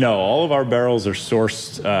 No, all of our barrels are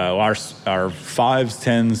sourced, our 5s,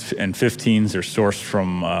 10s, and 15s are sourced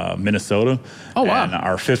from Minnesota. Oh, wow. And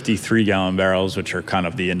our 53-gallon barrels, which are kind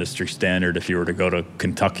of the industry standard if you were to go to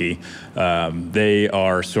Kentucky, they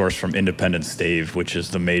are sourced from Independent Stave, which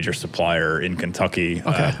is the major supplier in Kentucky.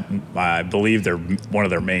 Okay. I believe they're one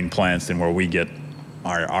of their main plants, and where we get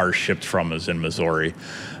our shipped from is in Missouri.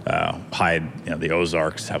 The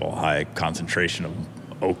Ozarks have a high concentration of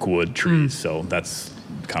oak wood trees, so that's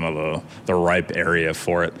kind of the ripe area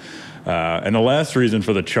for it. And the last reason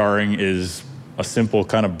for the charring is a simple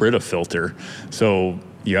kind of Brita filter. So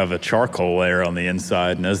you have a charcoal layer on the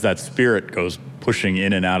inside, and as that spirit goes pushing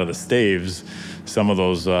in and out of the staves, some of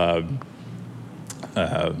those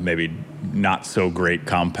maybe not so great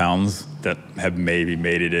compounds that have maybe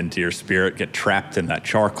made it into your spirit get trapped in that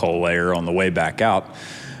charcoal layer on the way back out,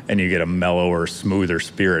 and you get a mellower, smoother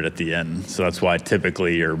spirit at the end. So that's why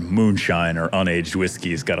typically your moonshine or unaged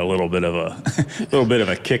whiskeys got a little bit of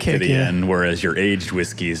a kick to the end, whereas your aged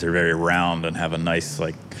whiskeys are very round and have a nice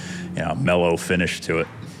mellow finish to it.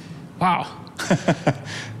 Wow.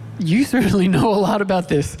 You certainly know a lot about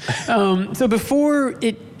this. So before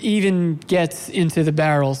it even gets into the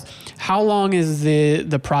barrels, how long is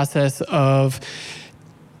the process of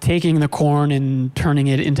taking the corn and turning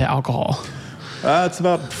it into alcohol? It's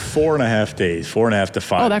about 4.5 days, 4.5 to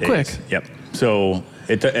 5 days. Oh, that quick. Yep. So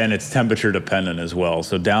it's temperature dependent as well.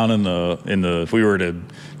 So down in the if we were to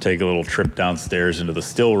take a little trip downstairs into the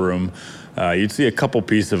still room, you'd see a couple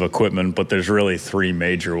pieces of equipment, but there's really 3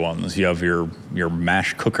 major ones. You have your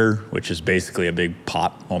mash cooker, which is basically a big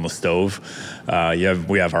pot on the stove.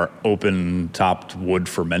 We have our open topped wood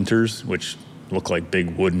fermenters, which look like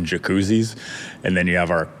big wooden jacuzzis, and then you have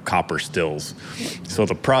our copper stills. So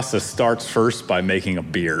the process starts first by making a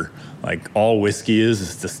beer. Like all whiskey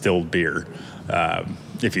is distilled beer,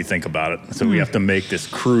 if you think about it. So we have to make this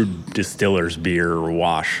crude distiller's beer or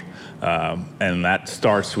wash, and that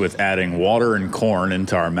starts with adding water and corn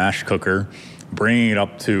into our mash cooker, bringing it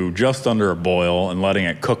up to just under a boil and letting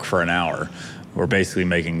it cook for an hour. We're basically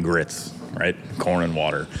making grits, right? Corn and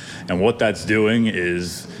water. And what that's doing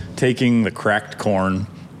is taking the cracked corn,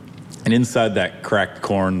 and inside that cracked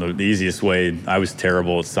corn, the easiest way, I was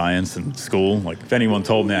terrible at science in school. Like if anyone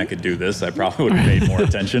told me I could do this, I probably would have paid more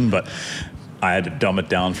attention, but I had to dumb it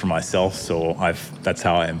down for myself. So that's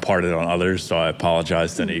how I impart it on others. So I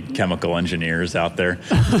apologize to any chemical engineers out there.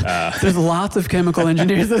 There's lots of chemical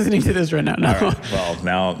engineers listening to this right now. No. All right. Well,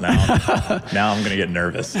 now I'm going to get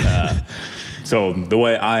nervous. So the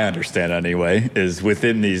way I understand it anyway is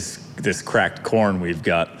within this cracked corn, we've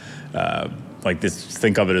got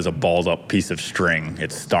think of it as a balled up piece of string.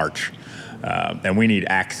 It's starch. And we need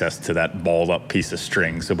access to that balled up piece of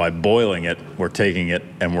string. So by boiling it, we're taking it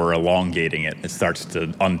and we're elongating it. It starts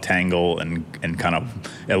to untangle and kind of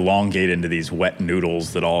elongate into these wet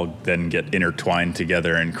noodles that all then get intertwined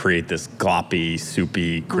together and create this gloppy,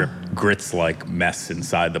 soupy, grits-like mess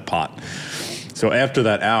inside the pot. So after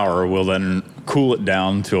that hour, we'll then cool it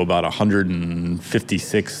down to about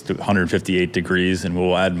 156 to 158 degrees, and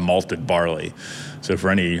we'll add malted barley. So for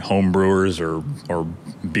any home brewers or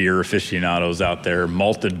beer aficionados out there,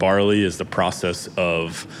 malted barley is the process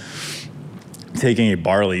of taking a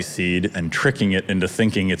barley seed and tricking it into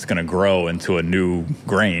thinking it's going to grow into a new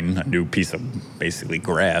grain, a new piece of basically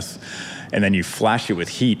grass. And then you flash it with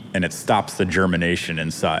heat and it stops the germination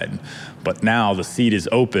inside. But now the seed is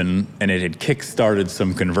open and it had kick-started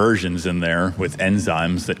some conversions in there with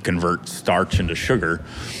enzymes that convert starch into sugar.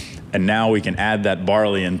 And now we can add that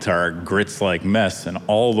barley into our grits-like mess, and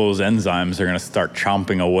all those enzymes are going to start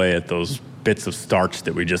chomping away at those bits of starch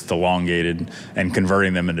that we just elongated and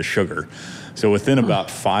converting them into sugar. So within about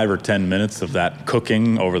 5 or 10 minutes of that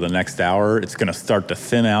cooking over the next hour, it's going to start to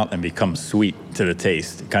thin out and become sweet to the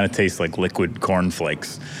taste. It kind of tastes like liquid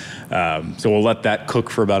cornflakes. So we'll let that cook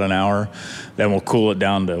for about an hour. Then we'll cool it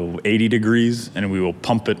down to 80 degrees, and we will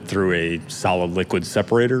pump it through a solid liquid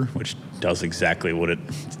separator, which does exactly what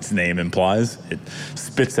its name implies. It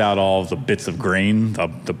spits out all of the bits of grain,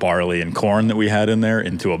 the barley and corn that we had in there,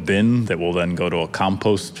 into a bin that will then go to a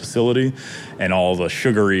compost facility, and all the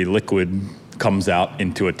sugary liquid comes out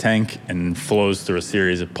into a tank and flows through a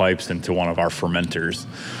series of pipes into one of our fermenters.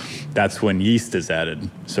 that's when yeast is added.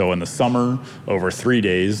 So in the summer, over 3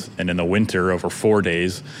 days, and in the winter, over 4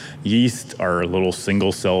 days, yeast are little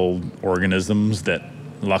single-celled organisms that,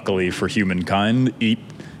 luckily for humankind,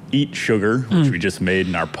 eat sugar, which we just made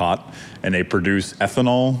in our pot, and they produce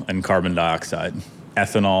ethanol and carbon dioxide.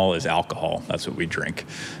 Ethanol is alcohol. That's what we drink.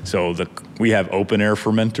 So we have open air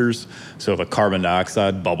fermenters. So the carbon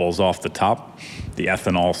dioxide bubbles off the top. The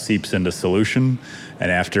ethanol seeps into solution. And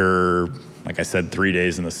after, like I said, 3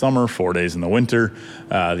 days in the summer, 4 days in the winter,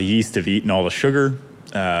 the yeast have eaten all the sugar.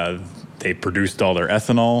 They produced all their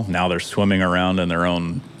ethanol. Now they're swimming around in their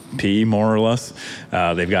own pee, more or less.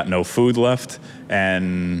 They've got no food left.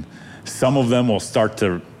 And some of them will start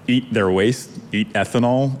to eat their waste, eat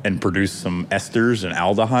ethanol, and produce some esters and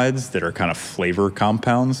aldehydes that are kind of flavor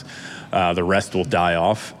compounds. The rest will die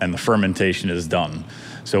off, and the fermentation is done.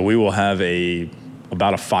 So we will have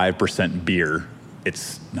about a 5% beer.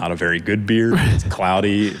 It's not a very good beer. It's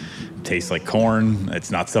cloudy, tastes like corn.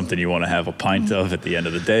 It's not something you want to have a pint of at the end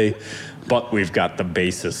of the day. But we've got the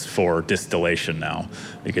basis for distillation now,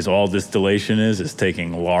 because all distillation is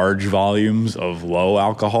taking large volumes of low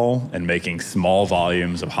alcohol and making small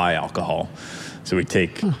volumes of high alcohol. So we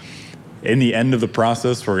take, in the end of the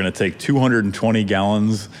process, we're going to take 220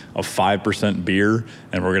 gallons of 5% beer,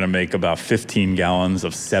 and we're going to make about 15 gallons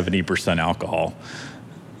of 70% alcohol.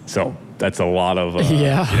 So that's a lot of, a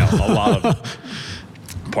lot of,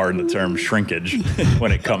 pardon the term, shrinkage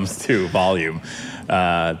when it comes to volume.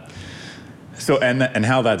 So and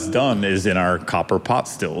how that's done is in our copper pot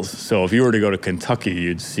stills. So if you were to go to Kentucky,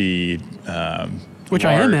 you'd see which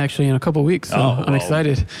I am actually in a couple weeks. So I'm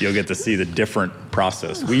excited. You'll get to see the different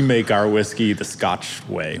process. We make our whiskey the Scotch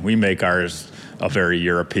way. We make ours a very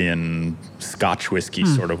European Scotch whiskey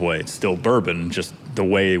sort of way. It's still bourbon, just the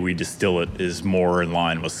way we distill it is more in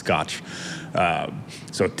line with Scotch.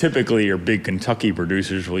 So typically your big Kentucky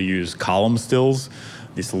producers will use column stills,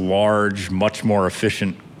 this large, much more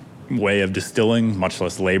efficient way of distilling, much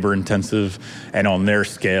less labor intensive, and on their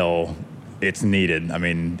scale, it's needed. I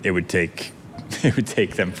mean, it would take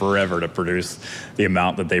them forever to produce the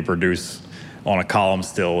amount that they produce on a column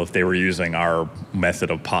still if they were using our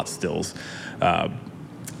method of pot stills.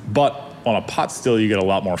 But on a pot still, you get a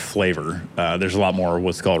lot more flavor. There's a lot more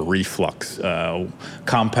what's called reflux.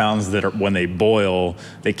 Compounds that are, when they boil,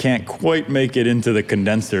 they can't quite make it into the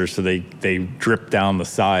condenser, so they drip down the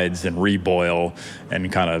sides and reboil, and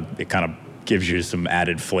it kind of gives you some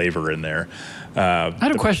added flavor in there. I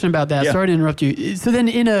had a question about that. Yeah. Sorry to interrupt you. So then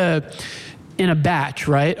in a batch,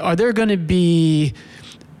 right, are there going to be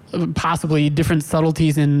possibly different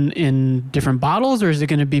subtleties in different bottles, or is it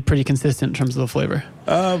going to be pretty consistent in terms of the flavor?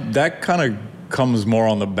 That kind of comes more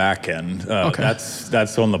on the back end. Okay.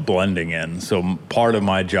 That's on the blending end. So part of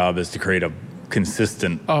my job is to create a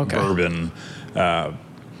consistent bourbon.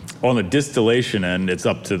 On the distillation end, it's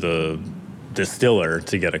up to the distiller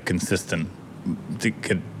to get a consistent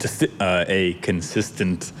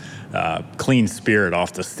clean spirit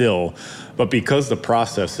off the still. But because the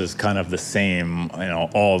process is kind of the same,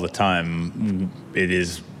 all the time, it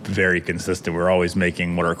is very consistent. We're always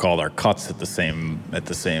making what are called our cuts at the same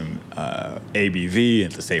ABV,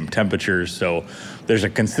 at the same temperatures. So there's a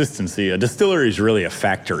consistency. A distillery is really a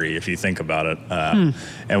factory, if you think about it.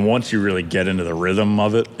 And once you really get into the rhythm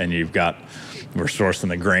of it, and we're sourcing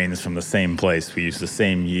the grains from the same place. We use the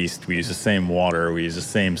same yeast. We use the same water. We use the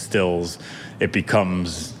same stills. It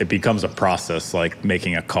becomes a process like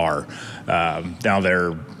making a car. Now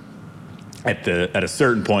at a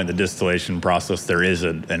certain point in the distillation process, there is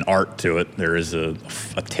an art to it. There is a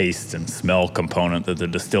taste and smell component that the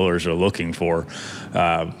distillers are looking for.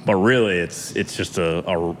 But really, it's just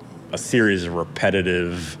a series of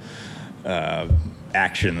repetitive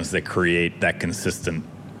actions that create that consistency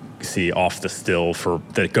off the still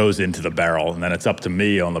that goes into the barrel, and then it's up to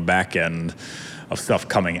me on the back end of stuff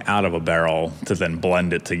coming out of a barrel to then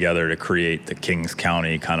blend it together to create the Kings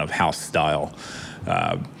County kind of house style.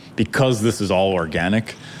 Because this is all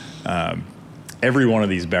organic, every one of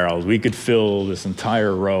these barrels, we could fill this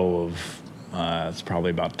entire row of it's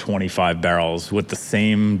probably about 25 barrels with the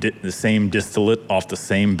same distillate off the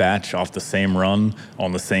same batch, off the same run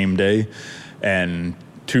on the same day, and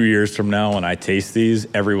 2 years from now, when I taste these,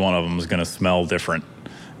 every one of them is going to smell different.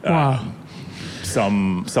 Wow.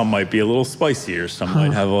 Some might be a little spicier. Some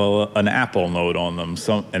might have an apple note on them.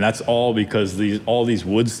 And that's all because all these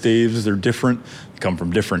wood staves are different. They come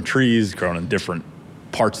from different trees, grown in different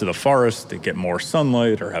parts of the forest. They get more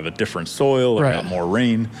sunlight or have a different soil or got more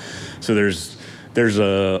rain. So there's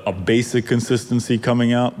a basic consistency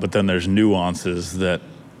coming out, but then there's nuances that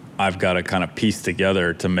I've got to kind of piece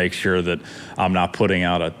together to make sure that I'm not putting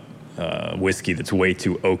out whiskey that's way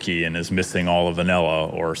too oaky and is missing all the vanilla,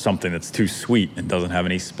 or something that's too sweet and doesn't have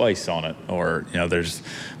any spice on it, or there's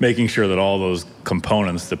making sure that all those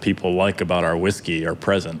components that people like about our whiskey are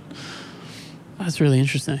present. That's really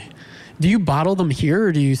interesting. Do you bottle them here,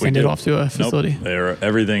 or do you send it off to a facility? Nope.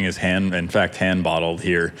 Everything is hand bottled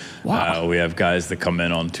here. Wow. We have guys that come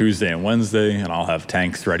in on Tuesday and Wednesday, and I'll have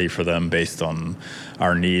tanks ready for them based on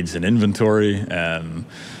our needs and inventory. And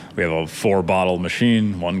we have a 4-bottle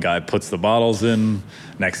machine. One guy puts the bottles in,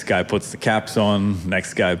 next guy puts the caps on,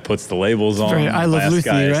 next guy puts the labels on. I Love Lucy,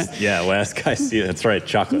 right? Yeah, last guy that's right,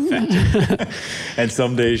 chocolate factory. And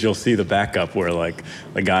some days you'll see the backup where like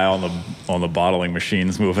the guy on the bottling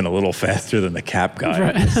machine's moving a little faster than the cap guy.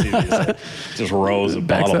 Right. You see these just rows of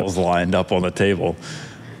bottles lined up on the table.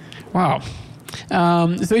 Wow.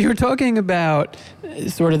 So you were talking about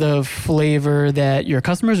sort of the flavor that your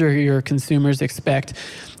customers or your consumers expect.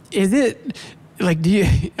 Is it like,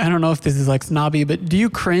 I don't know if this is like snobby, but do you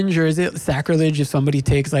cringe, or is it sacrilege if somebody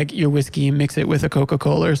takes like your whiskey and mix it with a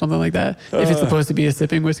Coca-Cola or something like that? If it's supposed to be a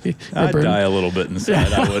sipping whiskey? I'd die a little bit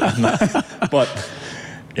inside. I would. But,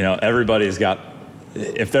 everybody's got,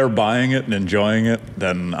 if they're buying it and enjoying it,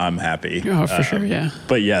 then I'm happy. Oh, for sure, yeah.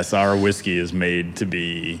 But yes, our whiskey is made to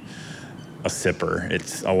be a sipper.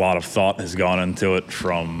 It's a lot of thought has gone into it,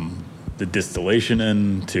 from the distillation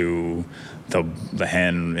end to the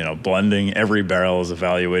hand, blending. Every barrel is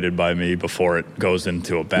evaluated by me before it goes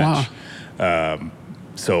into a batch. Wow.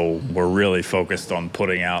 So we're really focused on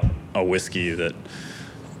putting out a whiskey that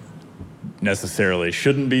necessarily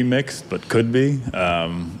shouldn't be mixed, but could be.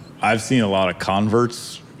 I've seen a lot of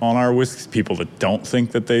converts on our whiskey, people that don't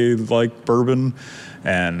think that they like bourbon,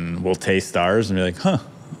 and will taste ours and be like,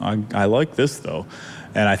 I like this though.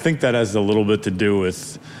 And I think that has a little bit to do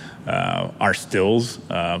with our stills.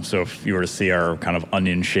 So if you were to see our kind of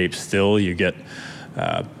onion-shaped still, you get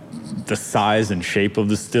the size and shape of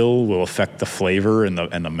the still will affect the flavor and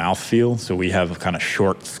the mouthfeel. So we have kind of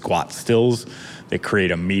short, squat stills. They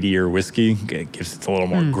create a meatier whiskey. It gives it a little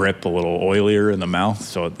more grip, a little oilier in the mouth.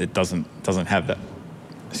 So it doesn't have that.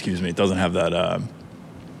 It doesn't have that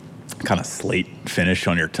kind of slate finish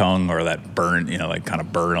on your tongue, or that burn, like kind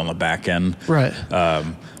of burn on the back end. Right.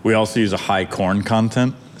 We also use a high corn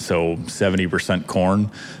content. So 70% corn,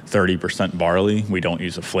 30% barley. We don't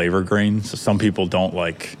use a flavor grain. So some people don't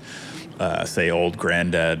like, say, Old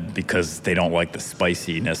Grandad, because they don't like the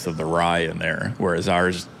spiciness of the rye in there, whereas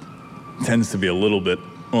ours tends to be a little bit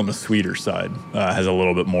on the sweeter side, has a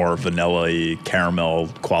little bit more vanilla-y, caramel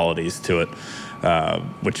qualities to it,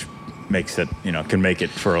 which makes it, can make it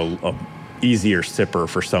for a easier sipper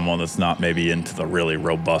for someone that's not maybe into the really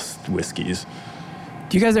robust whiskeys.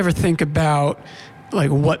 Do you guys ever think about like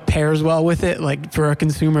what pairs well with it? Like for a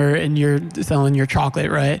consumer, and you're selling your chocolate,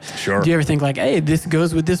 right? Sure. Do you ever think like, hey, this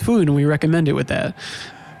goes with this food and we recommend it with that?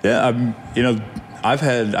 Yeah,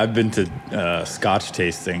 I've been to Scotch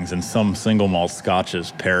tastings, and some single malt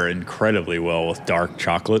Scotches pair incredibly well with dark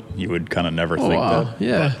chocolate. You would kind of never think that.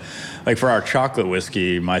 Yeah. But, like for our chocolate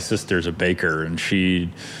whiskey, my sister's a baker, and she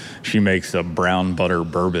makes a brown butter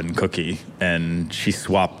bourbon cookie, and she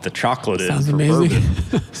swapped the chocolate Sounds in for amazing.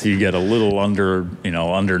 bourbon. So you get a little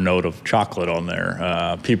undernote of chocolate on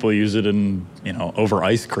there. People use it in, over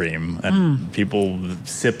ice cream, and people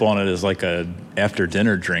sip on it as like a after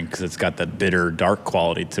dinner drink, because it's got that bitter, dark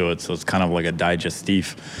quality to it. So it's kind of like a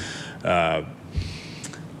digestif.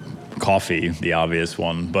 Coffee, the obvious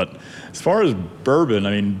one. But as far as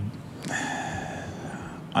bourbon,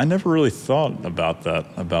 I never really thought about that,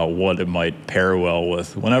 about what it might pair well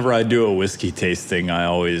with. Whenever I do a whiskey tasting, I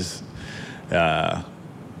always, I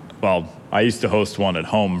used to host one at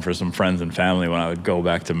home for some friends and family when I would go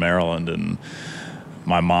back to Maryland, and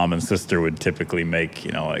my mom and sister would typically make,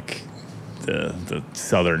 like the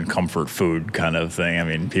Southern comfort food kind of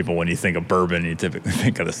thing. People, when you think of bourbon, you typically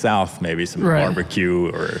think of the South, maybe some barbecue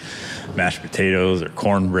or mashed potatoes or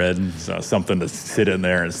cornbread, so something to sit in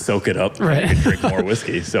there and soak it up and drink more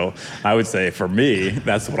whiskey. So I would say for me,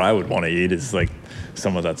 that's what I would want to eat, is like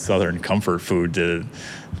some of that Southern comfort food to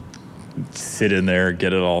sit in there,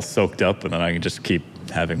 get it all soaked up, and then I can just keep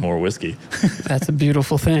having more whiskey. That's a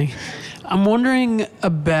beautiful thing. I'm wondering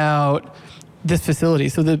about this facility.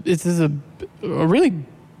 So this is a really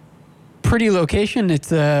pretty location.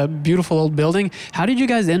 It's a beautiful old building. How did you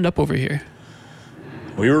guys end up over here?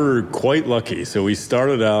 We were quite lucky. So we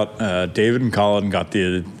started out, David and Colin got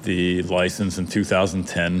the license in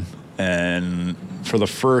 2010. And for the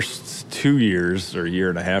first 2 years, or year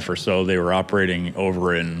and a half or so, they were operating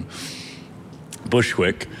over in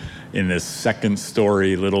Bushwick in this second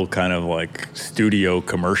story little kind of like studio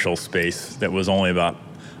commercial space that was only about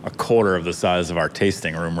a quarter of the size of our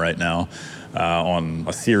tasting room right now, on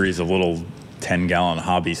a series of little 10-gallon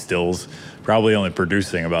hobby stills, probably only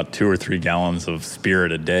producing about 2 or 3 gallons of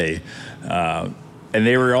spirit a day. And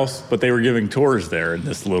they were giving tours there in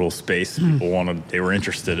this little space. They were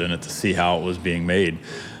interested in it to see how it was being made.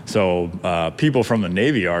 So people from the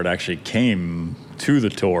Navy Yard actually came to the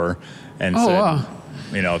tour and said, wow.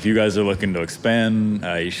 If you guys are looking to expand,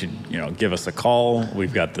 you should, give us a call.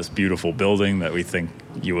 We've got this beautiful building that we think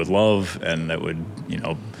you would love and that would,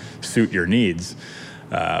 suit your needs.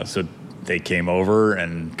 So they came over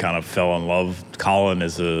and kind of fell in love. Colin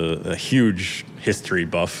is a huge history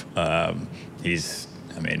buff. He's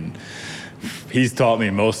taught me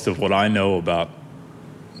most of what I know about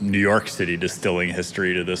New York City distilling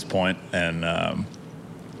history to this point. And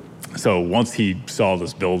so once he saw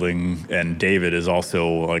this building, and David is also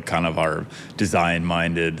like kind of our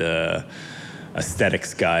design-minded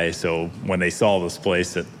aesthetics guy. So when they saw this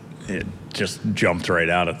place, it just jumped right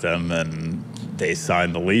out at them, and they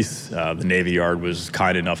signed the lease. The Navy Yard was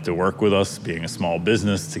kind enough to work with us, being a small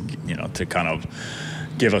business, to kind of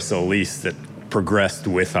give us a lease that progressed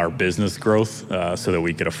with our business growth, so that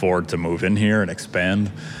we could afford to move in here and expand.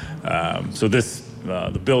 So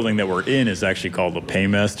the building that we're in is actually called the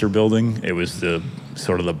Paymaster Building. It was the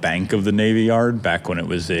sort of the bank of the Navy Yard back when it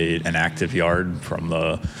was an active yard from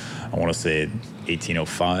the, I want to say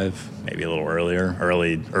 1805, maybe a little earlier,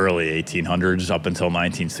 early 1800s up until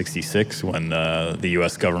 1966 when the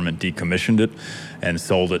U.S. government decommissioned it and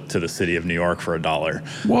sold it to the city of New York for $1.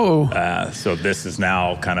 Whoa. So this is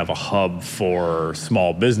now kind of a hub for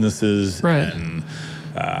small businesses. Right. And,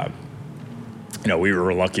 we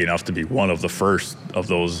were lucky enough to be one of the first of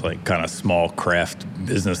those like kind of small craft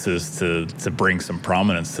businesses to bring some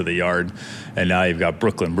prominence to the yard. And now you've got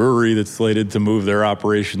Brooklyn Brewery that's slated to move their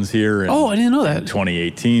operations here. I didn't know that.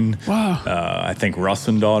 2018. Wow. I think Russ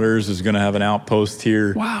and Daughters is going to have an outpost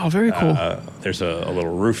here. Wow, very cool. There's a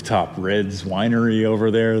little rooftop Reds winery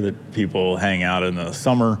over there that people hang out in the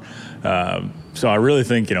summer. So I really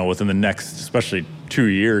think, within the next, especially 2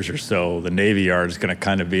 years or so, the Navy Yard is going to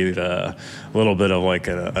kind of be a little bit of like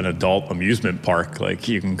an adult amusement park. Like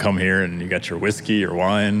you can come here and you got your whiskey, your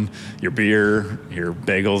wine, your beer, your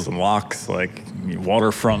bagels and lox, like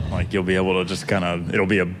waterfront. Like you'll be able to just it'll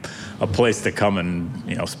be a place to come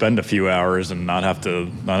and spend a few hours and not have to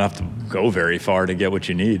go very far to get what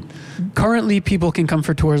you need. Currently, people can come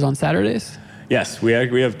for tours on Saturdays. Yes, we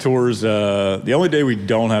have tours. The only day we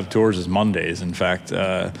don't have tours is Mondays, in fact.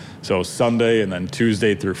 So Sunday and then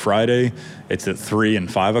Tuesday through Friday, it's at 3 and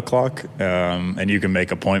 5 o'clock. And you can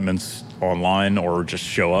make appointments online or just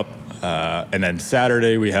show up. And then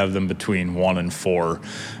Saturday, we have them between 1 and 4.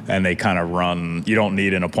 And they kind of run, you don't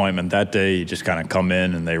need an appointment that day. You just kind of come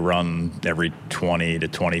in and they run every 20 to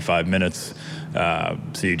 25 minutes. So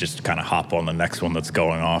you just kind of hop on the next one that's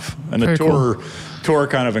going off. And the tour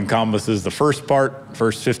kind of encompasses the first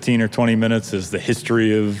 15 or 20 minutes is the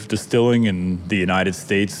history of distilling in the United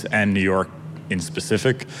States and New York in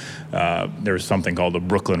specific. There's something called the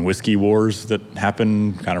Brooklyn Whiskey Wars that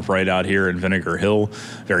happened kind of right out here in Vinegar Hill,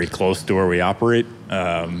 very close to where we operate.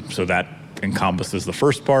 So that encompasses the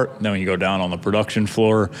first part. Then when you go down on the production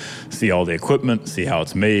floor, see all the equipment, see how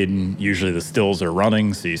it's made. Usually the stills are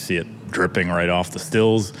running, so you see it dripping right off the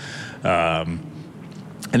stills.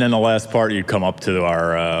 And then the last part, you'd come up to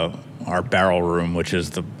our barrel room, which is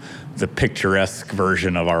the picturesque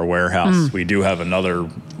version of our warehouse. We do have another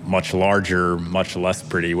much larger, much less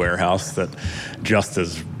pretty warehouse that just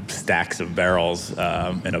as stacks of barrels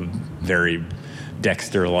in a very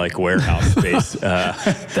Dexter-like warehouse space.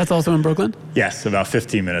 That's also in Brooklyn? Yes, about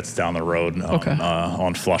 15 minutes down the road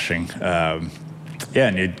on Flushing.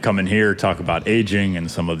 And you'd come in here, talk about aging and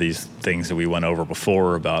some of these things that we went over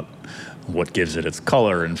before about what gives it its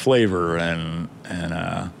color and flavor and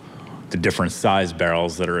the different size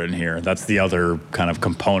barrels that are in here. That's the other kind of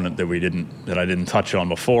component that I didn't touch on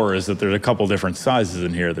before, is that there's a couple different sizes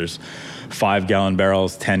in here. There's 5-gallon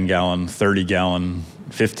barrels, 10-gallon, 30-gallon,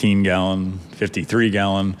 15-gallon,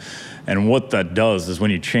 53-gallon. And what that does is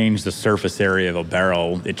when you change the surface area of a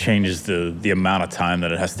barrel, it changes the amount of time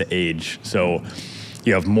that it has to age. So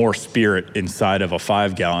you have more spirit inside of a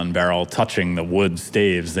 5-gallon barrel touching the wood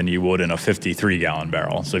staves than you would in a 53-gallon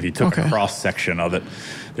barrel. So if you took a cross-section of it,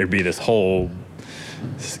 there'd be this whole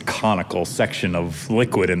conical section of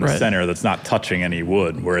liquid in the center that's not touching any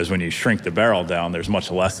wood. Whereas when you shrink the barrel down, there's much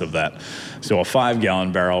less of that. So a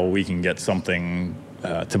 5-gallon barrel, we can get something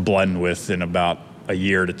to blend with in about a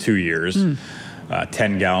year to 2 years.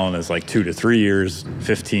 10-gallon is like 2 to 3 years.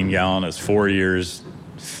 15-gallon is 4 years.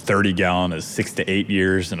 30-gallon is 6 to 8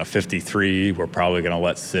 years, and a 53 we're probably going to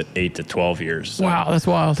let sit 8 to 12 years. So wow, that's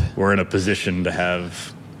wild. we're in a position to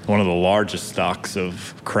have one of the largest stocks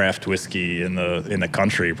of craft whiskey in the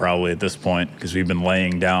country probably at this point, because we've been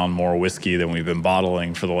laying down more whiskey than we've been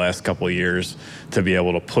bottling for the last couple of years to be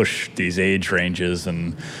able to push these age ranges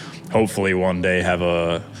and hopefully one day have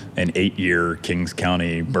an 8-year Kings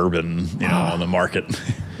County bourbon, on the market.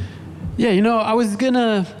 Yeah, I was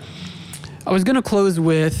gonna close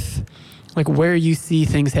with like where you see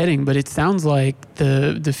things heading, but it sounds like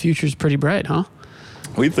the future's pretty bright, huh?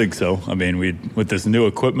 We think so. I mean, with this new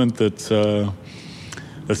equipment that's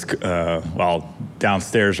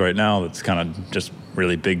downstairs right now, that's kind of just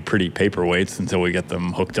really big, pretty paperweights until we get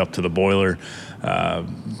them hooked up to the boiler.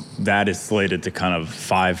 That is slated to kind of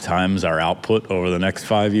 5 times our output over the next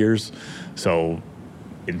 5 years. So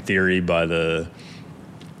in theory, by the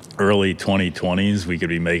early 2020s, we could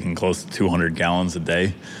be making close to 200 gallons a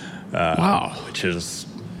day. Wow. Which is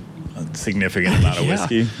a significant amount of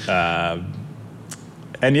whiskey.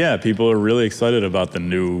 And yeah, people are really excited about the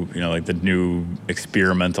new, the new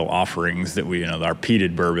experimental offerings that our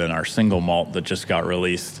peated bourbon, our single malt that just got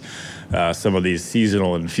released, some of these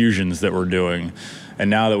seasonal infusions that we're doing.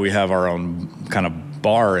 And now that we have our own kind of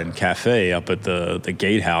bar and cafe up at the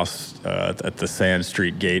gatehouse, at the Sand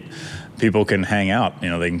Street gate, people can hang out.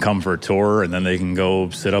 They can come for a tour and then they can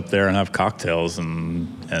go sit up there and have cocktails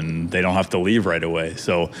and they don't have to leave right away.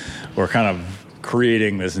 So we're kind of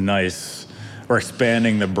creating this we're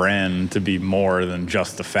expanding the brand to be more than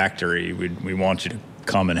just the factory. We want you to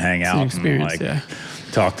come and hang out and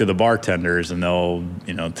talk to the bartenders, and they'll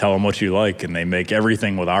tell them what you like, and they make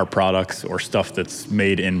everything with our products or stuff that's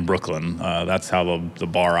made in Brooklyn. That's how the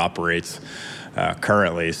bar operates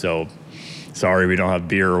currently. So sorry we don't have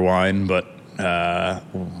beer or wine, but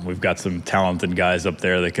we've got some talented guys up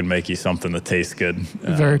there that can make you something that tastes good.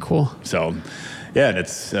 Very cool. So yeah, and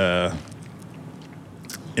it's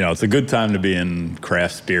it's a good time to be in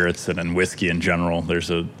craft spirits and in whiskey in general. There's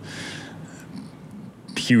a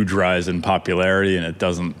huge rise in popularity, and it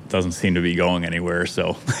doesn't seem to be going anywhere.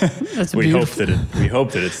 So we hope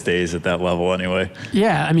that it stays at that level anyway.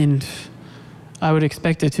 Yeah, I mean, I would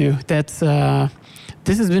expect it to. That's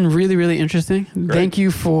this has been really, really interesting. Great. Thank you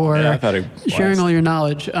for sharing all your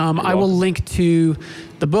knowledge. I will link to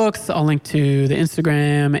the books. I'll link to the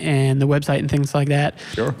Instagram and the website and things like that.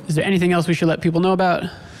 Sure. Is there anything else we should let people know about?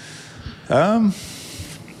 Well,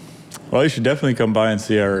 you should definitely come by and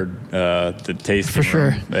see our the tasting room.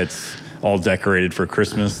 Sure. It's all decorated for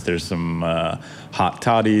Christmas. There's some hot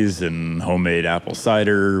toddies and homemade apple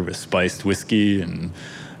cider with spiced whiskey and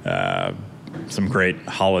some great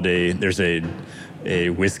holiday. There's a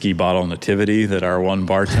whiskey bottle nativity that our one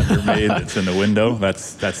bartender made that's in the window. That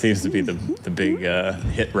seems to be the big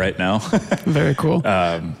hit right now. Very cool.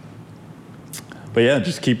 But yeah,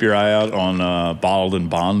 just keep your eye out on Bottled and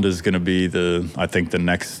Bond is going to be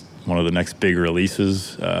one of the next big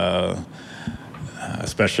releases,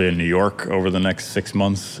 especially in New York over the next 6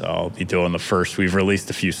 months. I'll be doing the first. We've released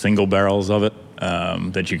a few single barrels of it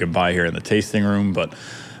that you can buy here in the tasting room, but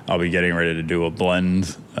I'll be getting ready to do a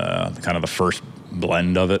blend, kind of the first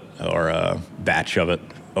blend of it or a batch of it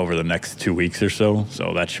over the next 2 weeks or so.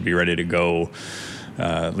 So that should be ready to go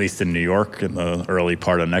at least in New York in the early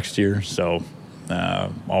part of next year. So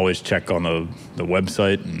always check on the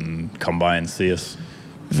website and come by and see us.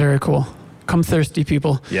 Very cool. Come thirsty,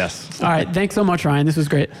 people. Yes. All right. Thanks so much, Ryan. This was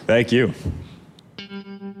great. Thank you.